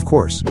sub. Of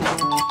course.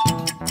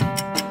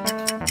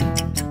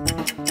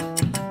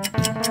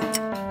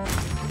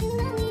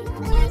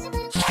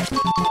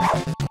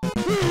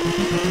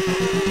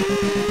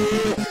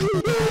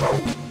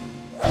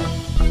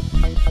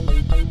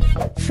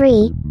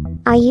 Free.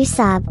 Are you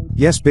sub?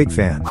 Yes, big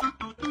fan.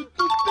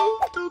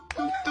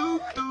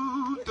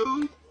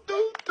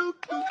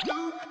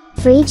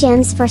 Free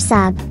gems for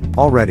sub.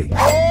 Already.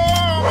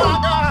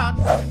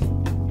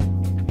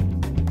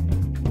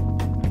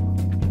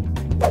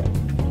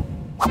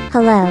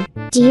 Hello.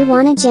 Do you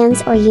want a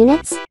gems or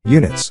units?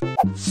 Units.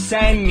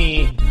 Send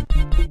me.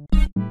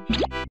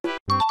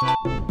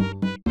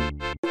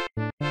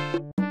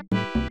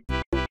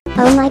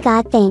 Oh my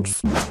god,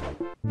 thanks.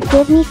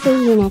 Give me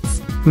free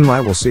units.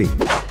 I will see.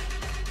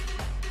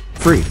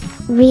 Free.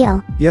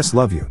 Real. Yes,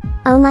 love you.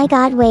 Oh my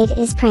god, wait,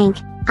 is prank.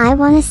 I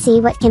wanna see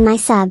what can my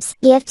subs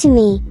give to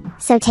me,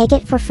 so take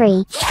it for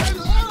free.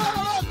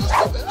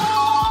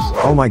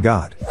 Oh my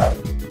god.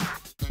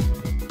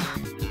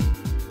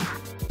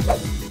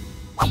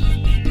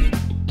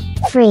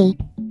 Free.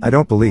 I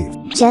don't believe.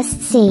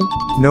 Just see.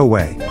 No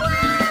way.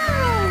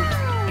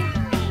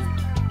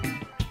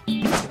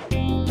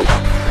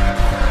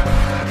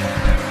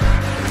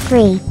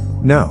 Free.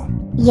 No.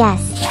 Yes.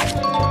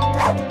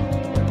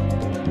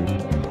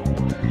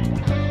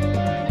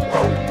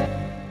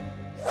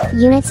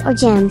 Units or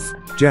gems?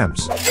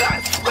 Gems.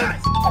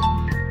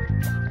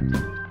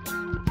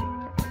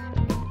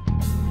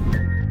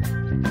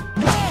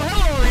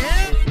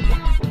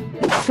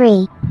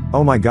 Free.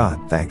 Oh my god,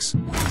 thanks.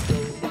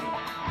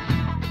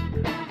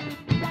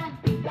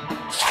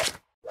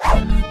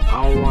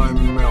 I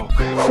want milk.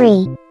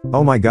 Free.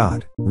 Oh my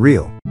god,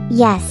 real.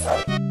 Yes.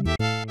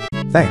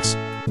 Thanks.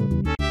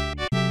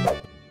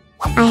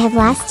 I have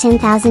last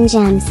 10,000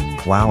 gems.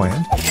 Wow,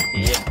 and?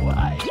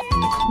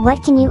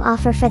 What can you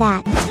offer for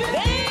that?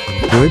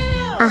 Good?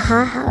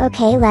 Aha,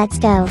 okay, let's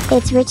go.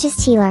 It's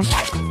richest healer.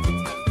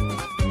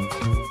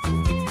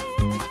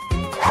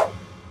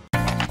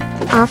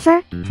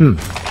 Offer? I'm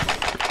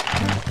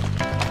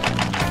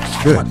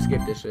Good. about to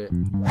skip this shit.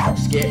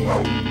 Skip.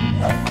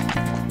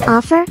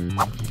 Offer?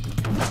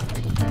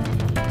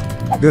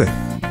 Good.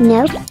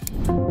 Nope.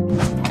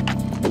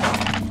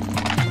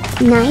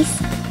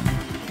 Nice.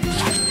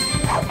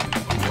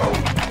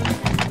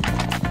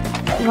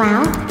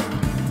 Wow.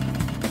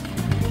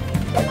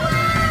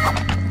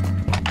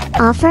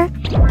 Offer?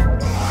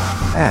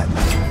 Add.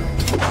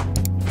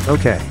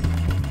 Okay.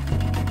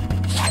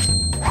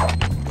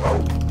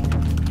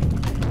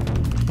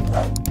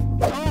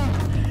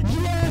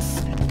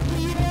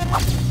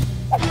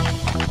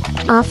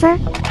 Offer?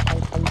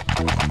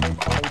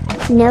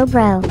 No,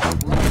 bro.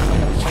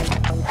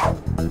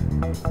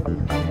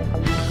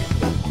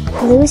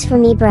 Lose for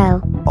me,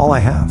 bro. All I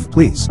have,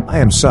 please. I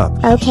am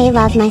sub. Okay,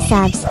 love my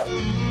subs.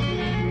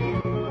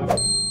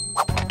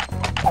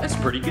 That's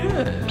pretty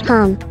good.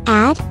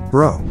 Add?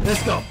 Bro.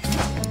 Let's go.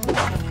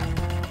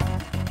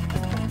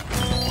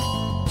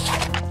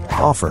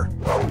 Offer.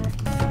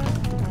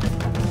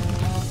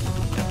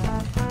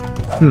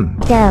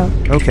 Go.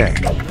 Okay.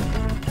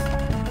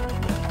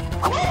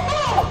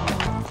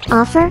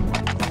 Offer?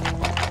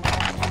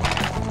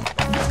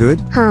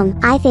 Good?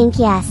 I think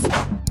yes.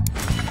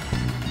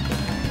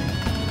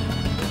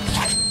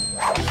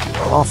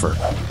 Offer.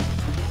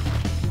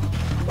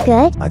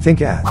 Good? I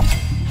think add.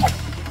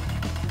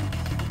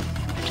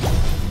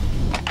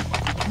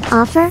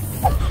 Offer?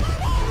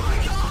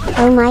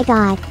 Oh my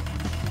god.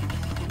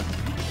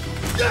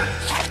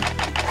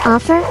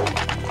 Offer?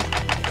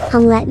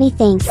 Let me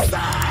think.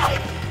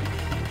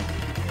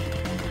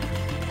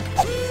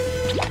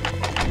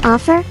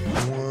 Offer?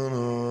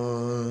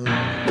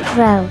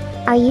 Bro,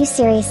 are you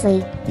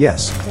seriously?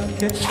 Yes.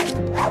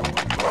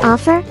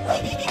 Offer?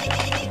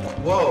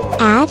 Whoa.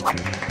 Add?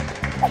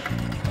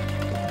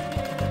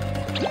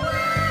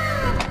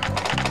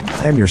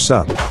 I am your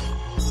sub.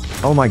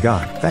 Oh my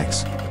god,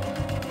 thanks.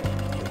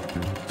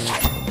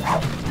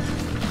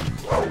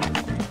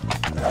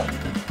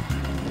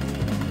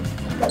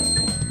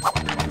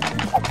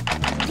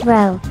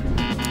 Bro.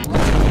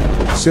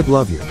 Sib,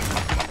 love you.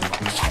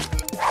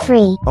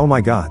 Free. Oh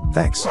my god,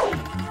 thanks.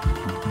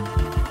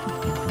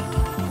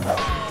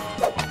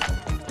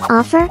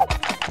 Offer?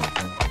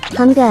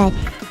 Good.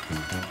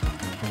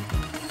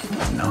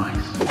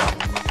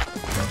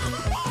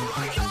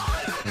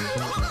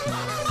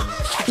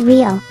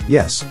 Real.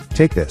 Yes,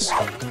 take this.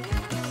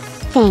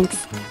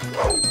 Thanks.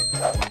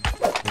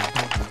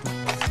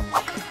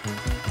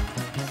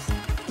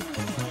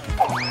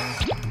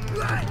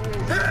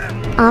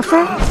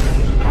 Offer?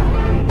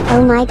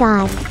 Oh my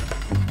god.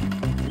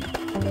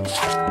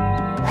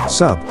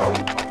 Sub.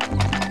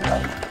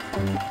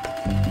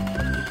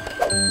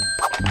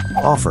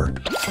 Offer.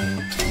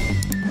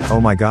 Oh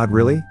my god,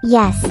 really?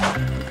 Yes.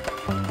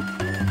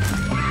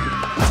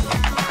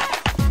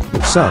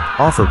 Sub.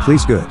 Offer,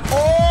 please, good.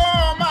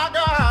 Oh my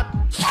god!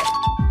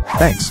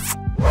 Thanks.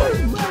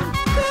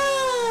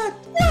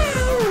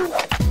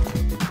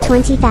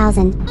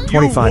 20,000.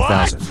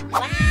 25,000.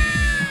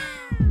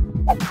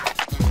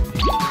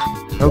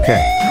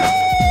 Okay.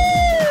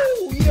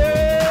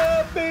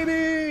 Yeah,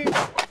 baby!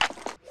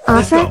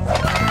 Offer?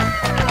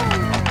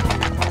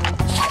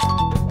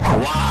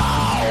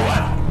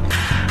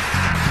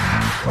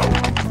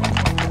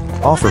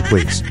 Offer,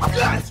 please.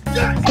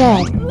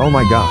 Good. Oh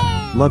my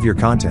god. Love your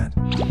content.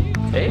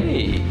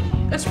 Hey,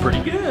 that's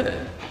pretty good.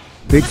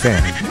 Big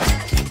fan.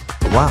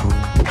 Wow.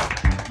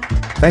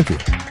 Thank you.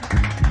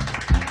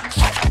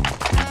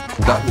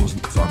 That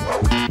wasn't fun.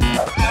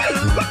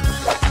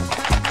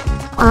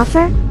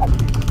 Offer?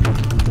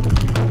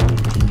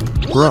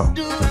 Bro.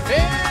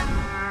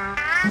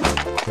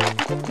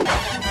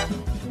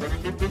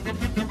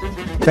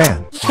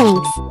 Fan.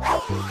 Thanks.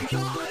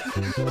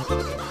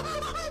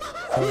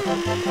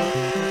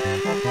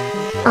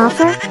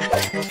 Offer?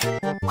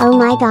 Oh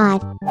my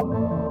god.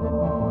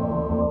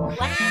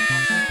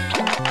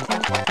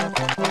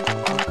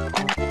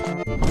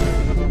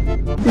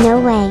 No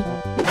way.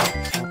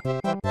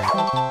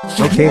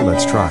 Okay,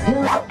 let's try.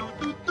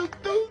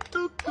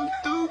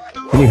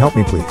 Can you help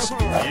me, please?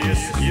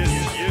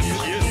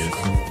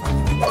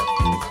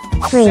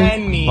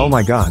 Free. Oh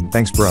my god,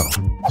 thanks, bro.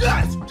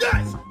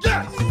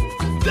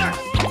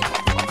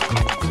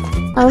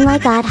 Oh my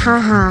god,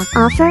 haha.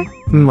 Offer?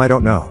 I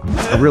don't know.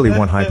 I really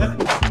want hyper.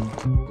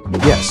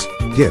 Yes,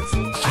 give.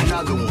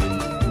 Another one.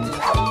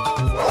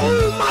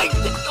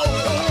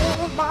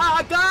 Oh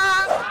my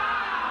god!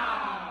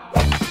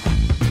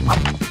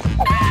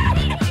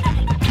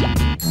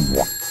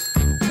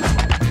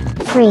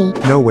 Free.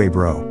 No way,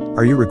 bro.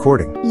 Are you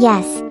recording?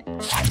 Yes.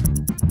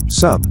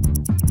 Sub.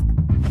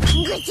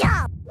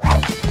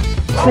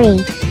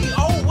 Free.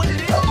 Oh, what it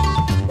is?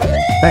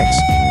 Thanks.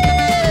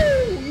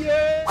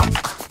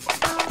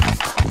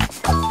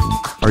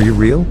 Are you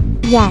real?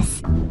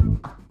 Yes.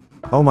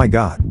 Oh my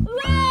god.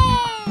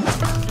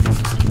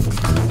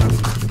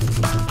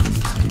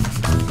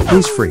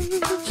 Please free.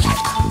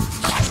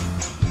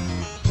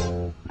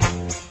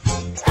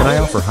 Can I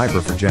offer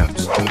hyper for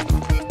gems?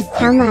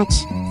 How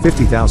much?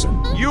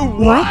 50,000. You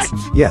What?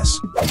 Yes.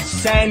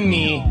 Send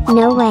me.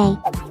 No way.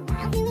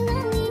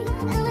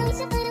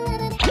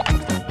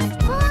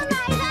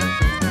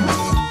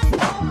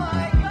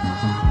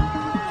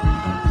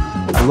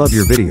 I love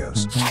your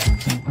videos.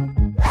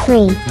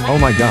 Free. Oh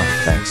my god,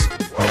 thanks.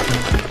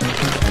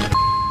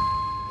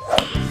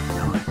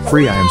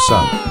 Free, I am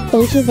sub.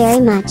 Thank you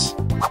very much.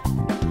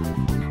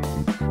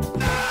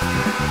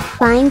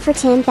 Buying for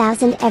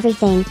 10,000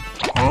 everything.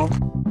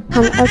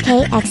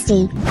 Okay,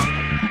 XD.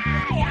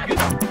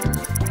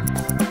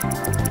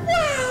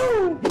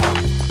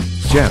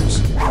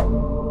 Gems.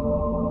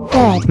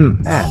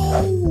 Good. Add.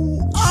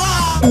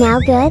 Now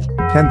good?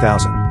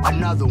 10,000.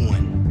 Another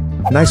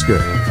one. Nice,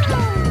 good.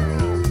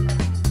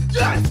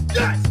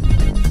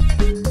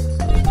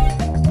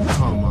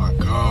 Oh my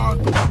god.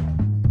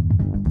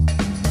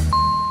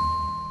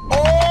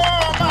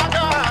 Oh my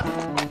god!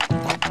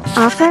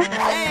 Offer?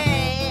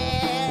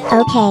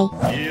 Okay.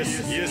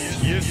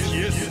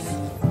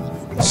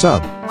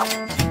 Sub.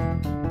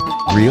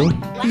 Real?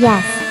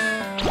 Yes.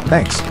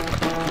 Thanks.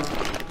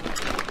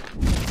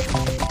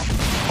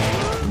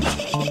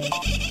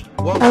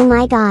 Oh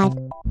my god.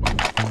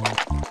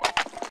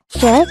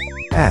 Good?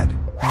 Add.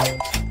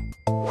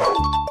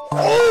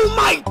 Oh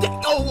my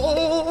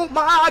oh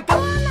my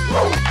god!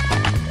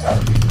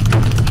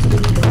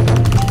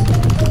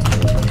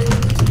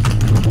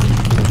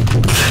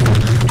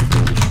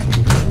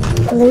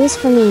 Lose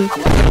for me.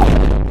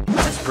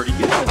 That's pretty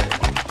good.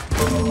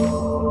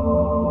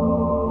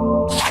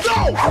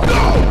 Go!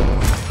 Go!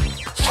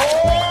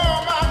 Oh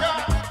my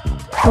god!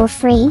 For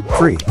free?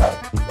 Free.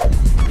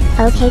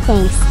 Okay,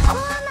 thanks.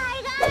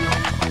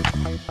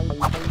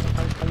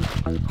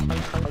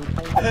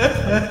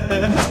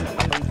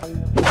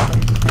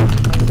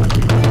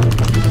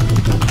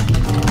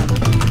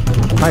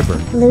 Hyper.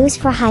 Lose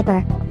for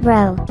hyper.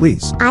 Bro.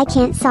 Please. I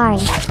can't, sorry.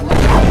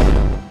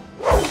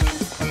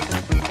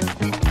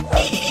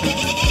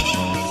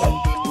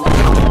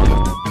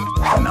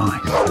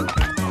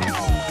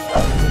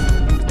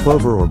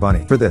 Clover or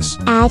bunny. For this.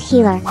 Add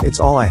healer. It's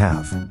all I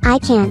have. I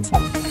can't.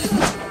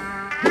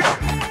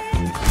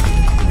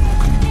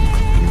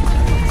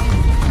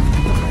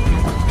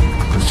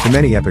 Too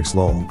many epics,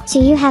 lol. Do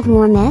you have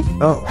more myth?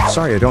 Oh,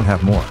 sorry I don't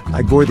have more.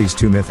 I gore these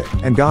 2 mythic,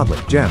 and godly,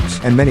 gems,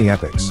 and many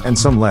epics, and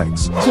some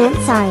legs. Can't,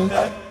 sorry.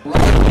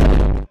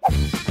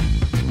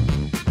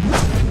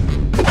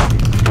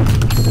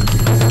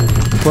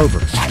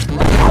 Clover.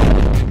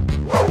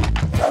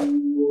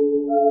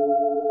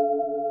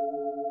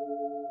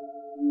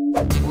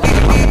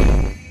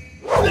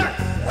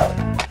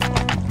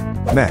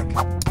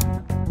 Meg.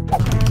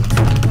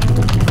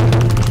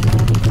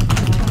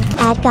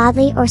 Add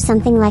godly or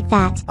something like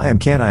that. I am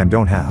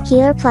don't have.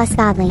 Healer plus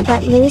godly,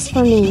 but lose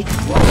for me.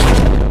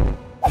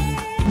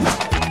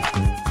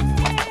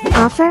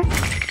 Offer?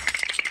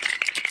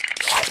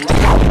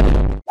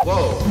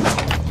 Whoa.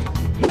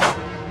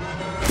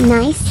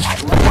 Nice.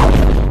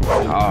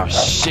 Oh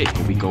shit,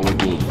 here we go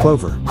again.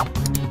 Clover.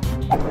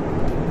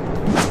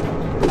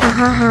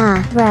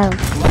 Ahaha, bro.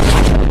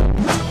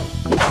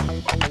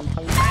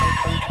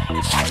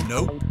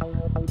 Nope.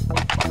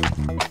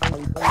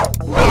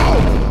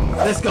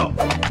 Let's go.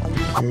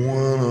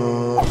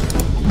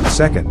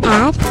 Second.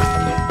 Add?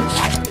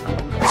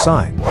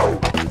 Sign.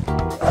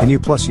 Can you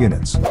plus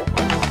units?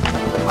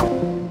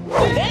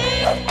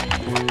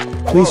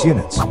 Please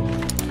units.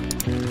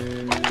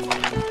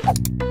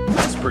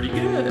 That's pretty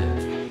good.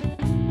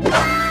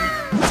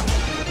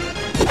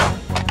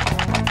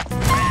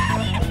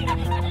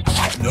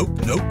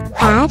 Nope.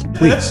 Add?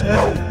 Please.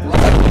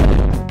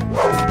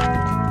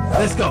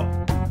 Let's go.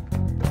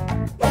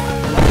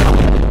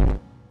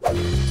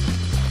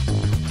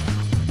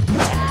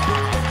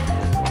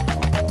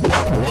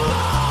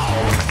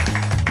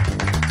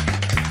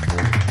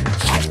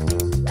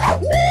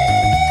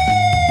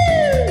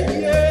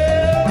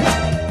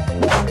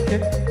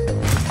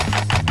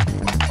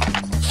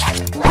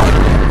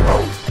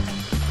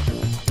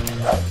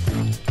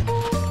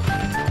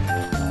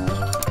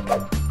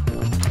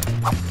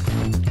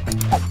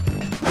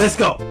 Let's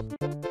go.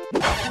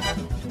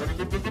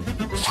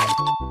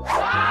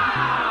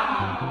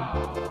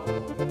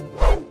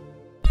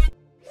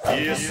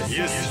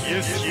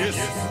 Yes.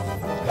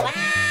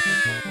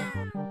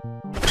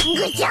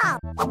 Good job.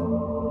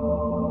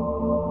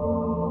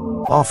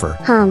 Offer.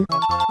 Oh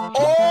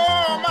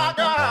my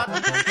god.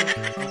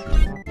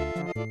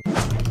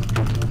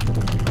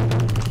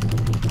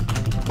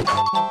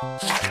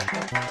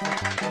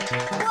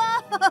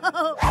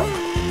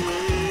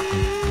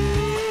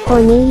 For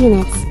new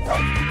units.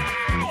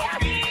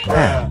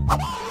 Add.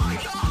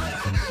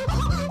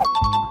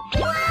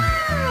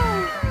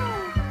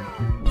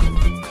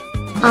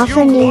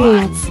 Offer new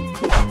units.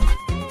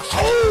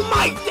 Oh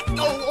my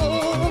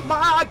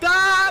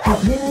god.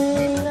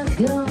 Okay, let's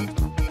go.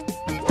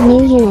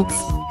 New units.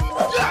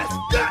 Yes.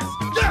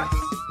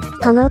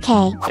 I'm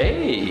okay.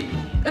 Hey,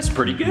 that's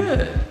pretty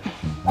good.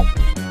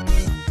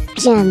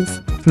 Gems.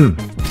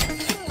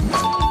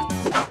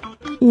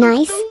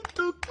 Nice.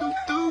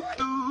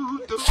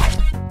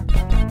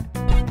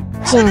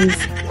 Gems.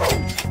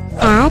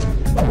 Add?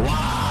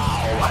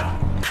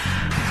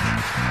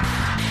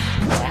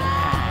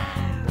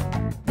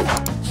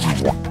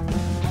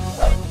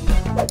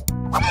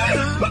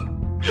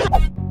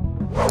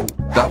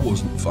 That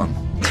wasn't fun.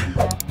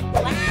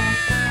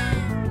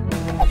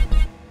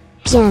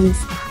 Gems.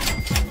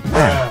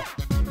 Add.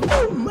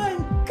 Oh my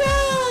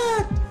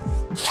god!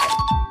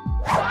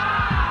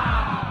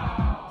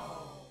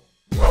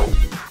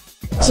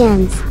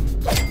 Gems.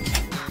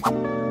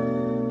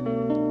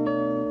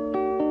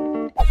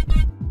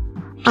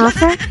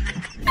 Offer?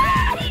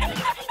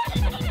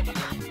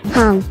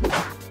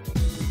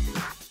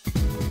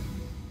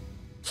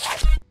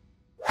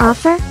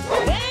 Offer?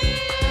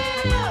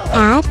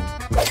 Add?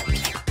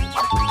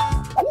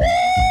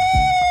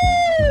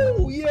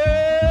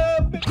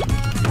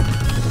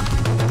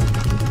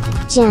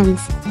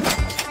 Gems.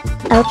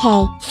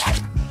 Okay.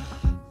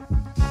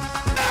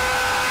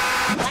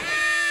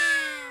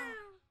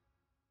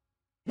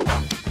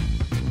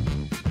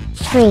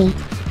 Free.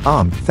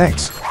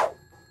 Thanks.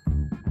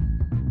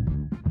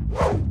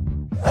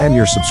 I am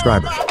your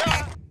subscriber.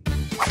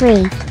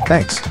 Free.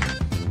 Thanks.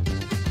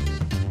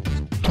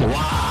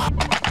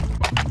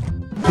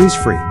 Please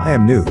free. I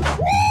am new.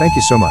 Thank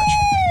you so much.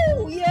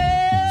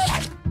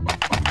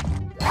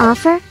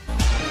 Offer?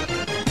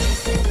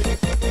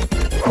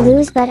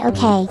 Lose but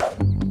okay.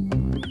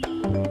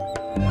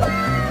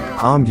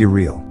 You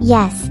real.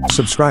 Yes.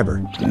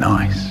 Subscriber.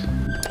 Nice.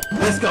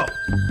 Let's go.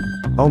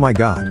 Oh my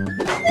god.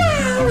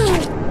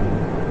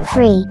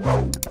 Free.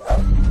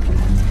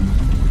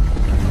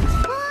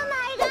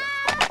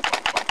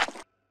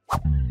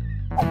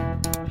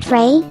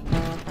 Free?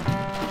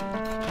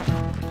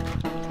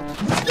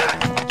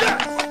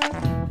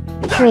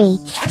 Free.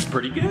 That's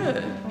pretty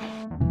good.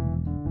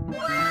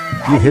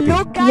 You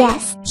hippie.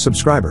 Yes.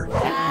 Subscriber.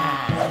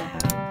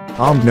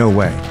 No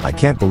way. I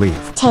can't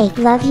believe. Take.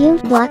 Love you.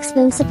 Block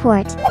spoon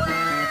support.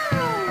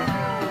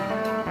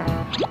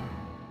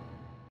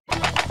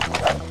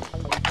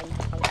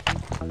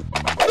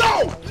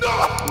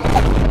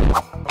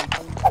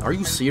 Are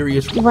you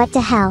serious? What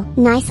the hell?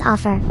 Nice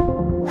offer.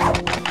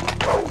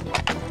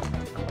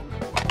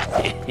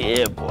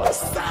 Yeah, boy.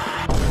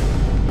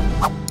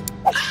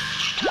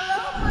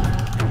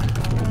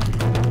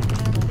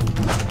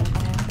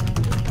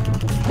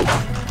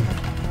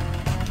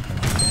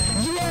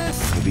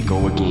 Here we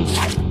go again.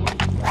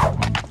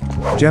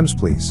 Gems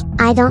please.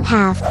 I don't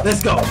have.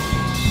 Let's go.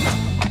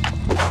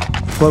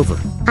 Clover.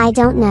 I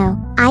don't know.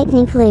 I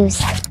think lose.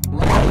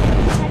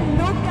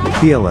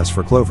 PLS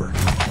for Clover.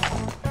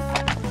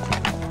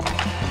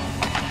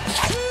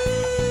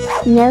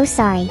 No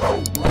sorry.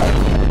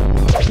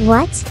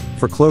 What?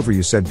 For Clover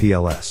you said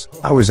PLS.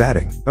 I was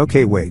adding.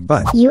 Okay wait,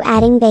 but. You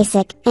adding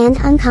basic and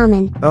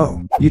uncommon.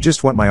 Oh, you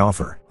just want my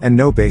offer. And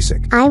no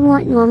basic. I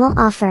want normal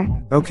offer.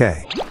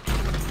 Okay.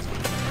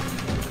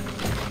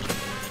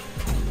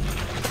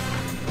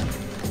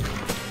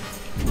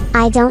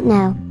 I don't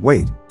know.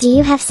 Wait. Do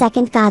you have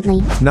second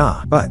godly?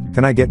 Nah, but,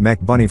 can I get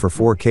Mech Bunny for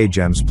 4k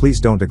gems? Please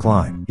don't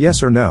decline.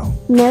 Yes or no?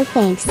 No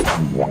thanks.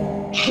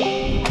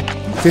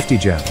 50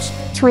 gems.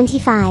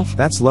 25.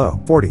 That's low.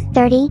 40.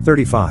 30.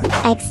 35.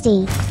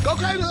 XD.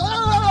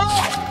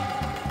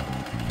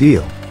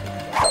 Deal.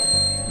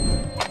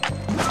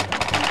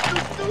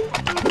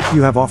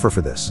 You have offer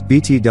for this.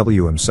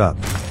 BTWM sub.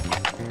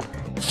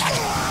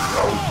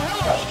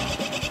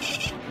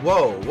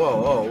 Whoa,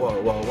 whoa, whoa,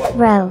 whoa, whoa, whoa.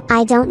 Bro,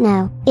 I don't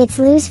know. It's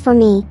lose for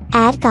me.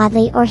 Add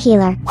godly or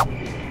healer.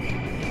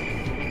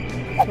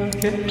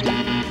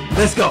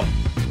 Let's go.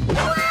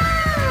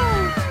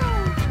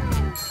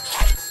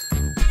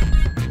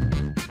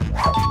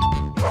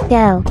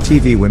 Go.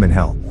 TV women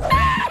help.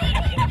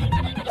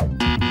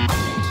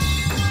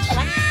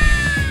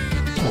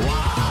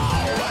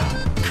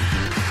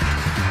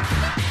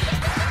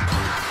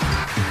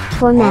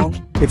 For mech.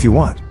 If you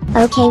want.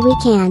 Okay, we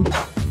can.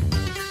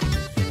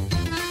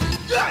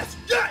 Yes,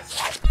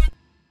 yes.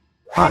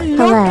 Hi.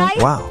 Hello.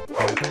 Wow.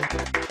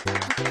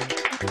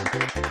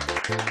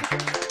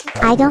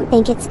 I don't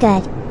think it's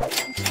good.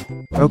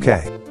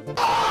 Okay.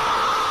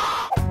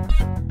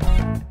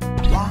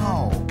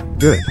 Wow.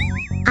 Good.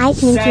 I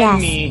think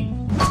yes.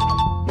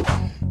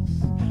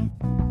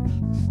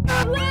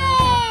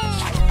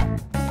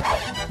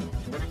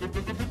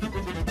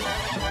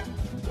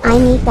 I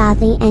need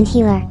godly and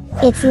healer.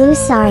 It's lose,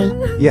 sorry.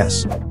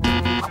 Yes.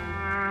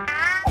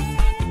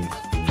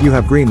 You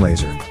have green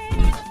laser.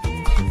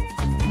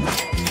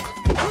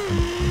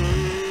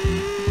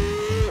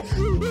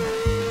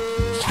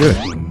 Good.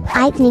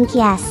 I think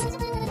yes.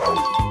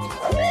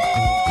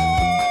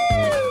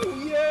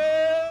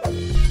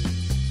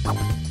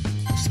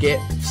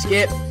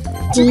 Skip.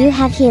 Do you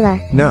have healer?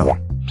 No.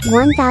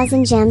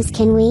 1000 gems,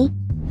 can we?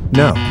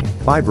 No.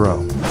 Bye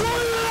bro.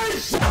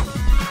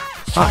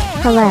 Hi.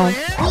 Hello.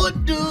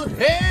 What the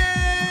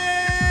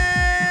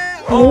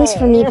hell? Lose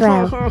for me,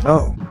 bro.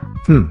 Oh.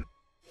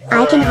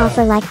 I can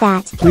offer like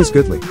that. Please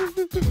goodly.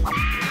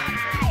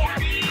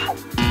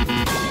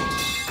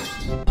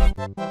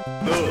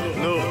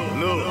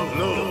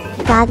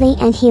 Godly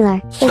and healer.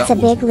 It's a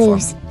big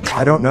lose.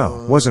 I don't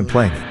know. Wasn't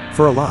playing it.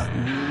 For a lot.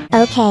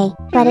 Okay,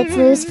 but it's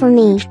lose for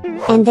me.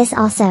 And this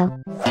also.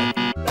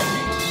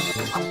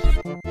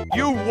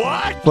 You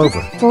what?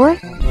 Clover. 4?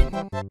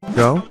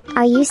 Go?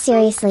 Are you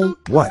seriously?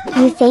 What?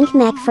 You think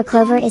mech for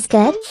Clover is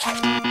good?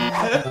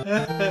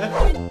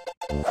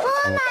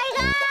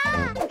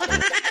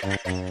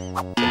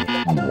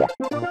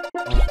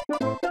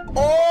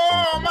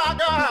 Oh my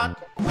god.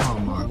 Oh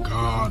my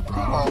god,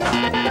 bro.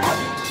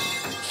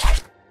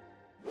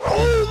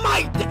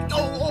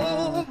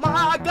 Oh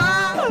my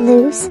god.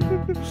 Lose?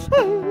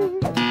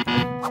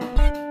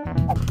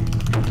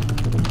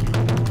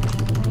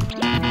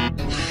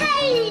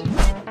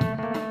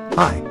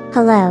 Hi.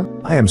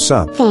 Hello. I am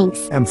sub.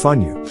 Thanks. Am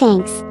fun you.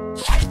 Thanks.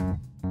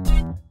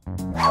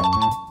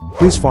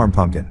 Please farm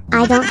pumpkin.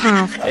 I don't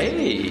have.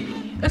 Hey,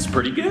 that's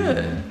pretty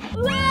good.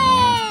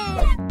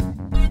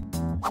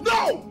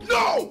 No,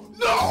 no,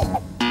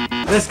 no.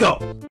 Let's go.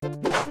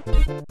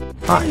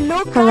 Hi.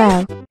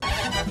 Hello.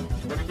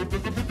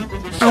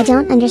 I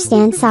don't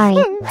understand, sorry.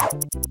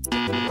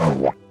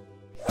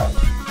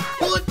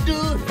 What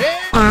the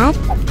hell? Add?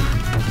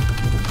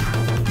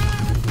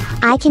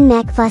 I can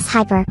mech plus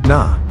hyper.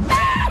 Nah.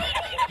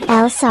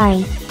 L,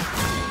 sorry.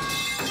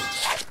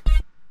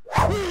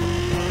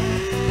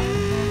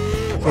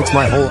 It's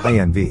my whole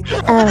INV.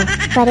 Oh,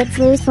 but it's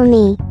lose for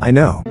me. I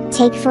know.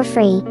 Take for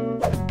free.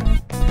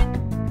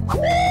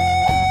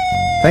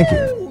 Thank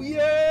you.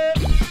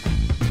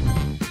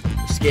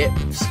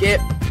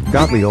 Skip.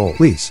 Godly old.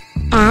 Please.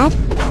 Add?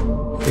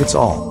 It's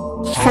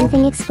all.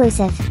 Something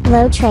exclusive.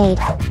 Low trade.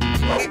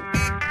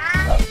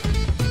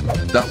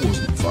 That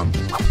wasn't fun.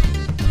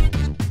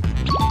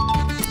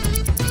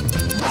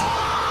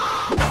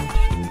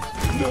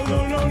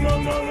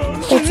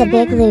 It's a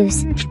big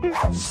lose.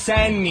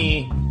 Send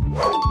me.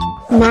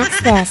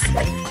 Max this.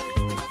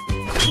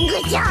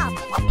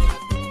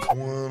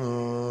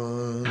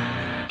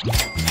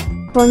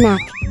 For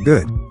mech.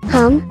 Good.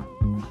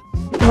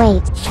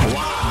 Wait.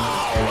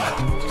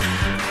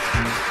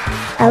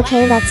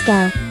 Okay, let's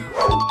go.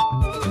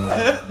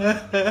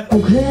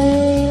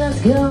 Okay,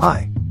 let's go.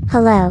 Hi.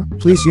 Hello.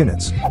 Please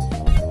units.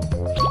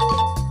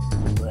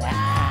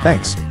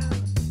 Thanks.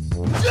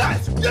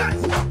 Yes, yes.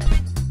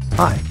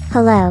 Hi.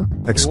 Hello.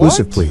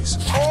 Exclusive please.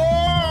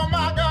 Oh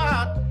my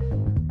god.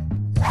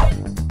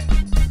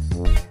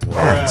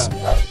 Ads.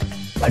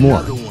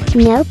 More.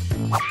 Nope.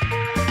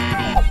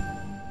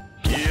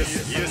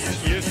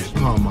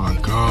 Oh my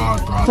god,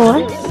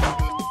 bro. 4?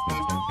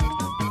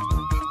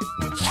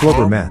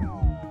 Flober men.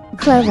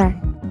 Clover.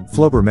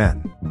 Flober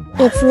men.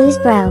 It's lose,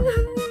 bro.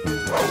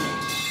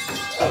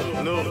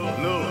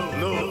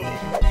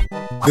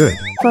 Good.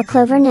 For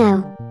Clover,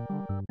 no.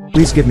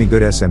 Please give me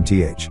good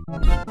SMTH.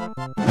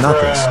 Not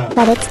this.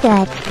 But it's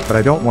good. But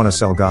I don't want to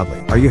sell godly.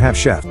 Are you half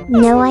chef?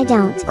 No, I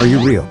don't. Are you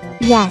real?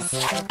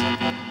 Yes.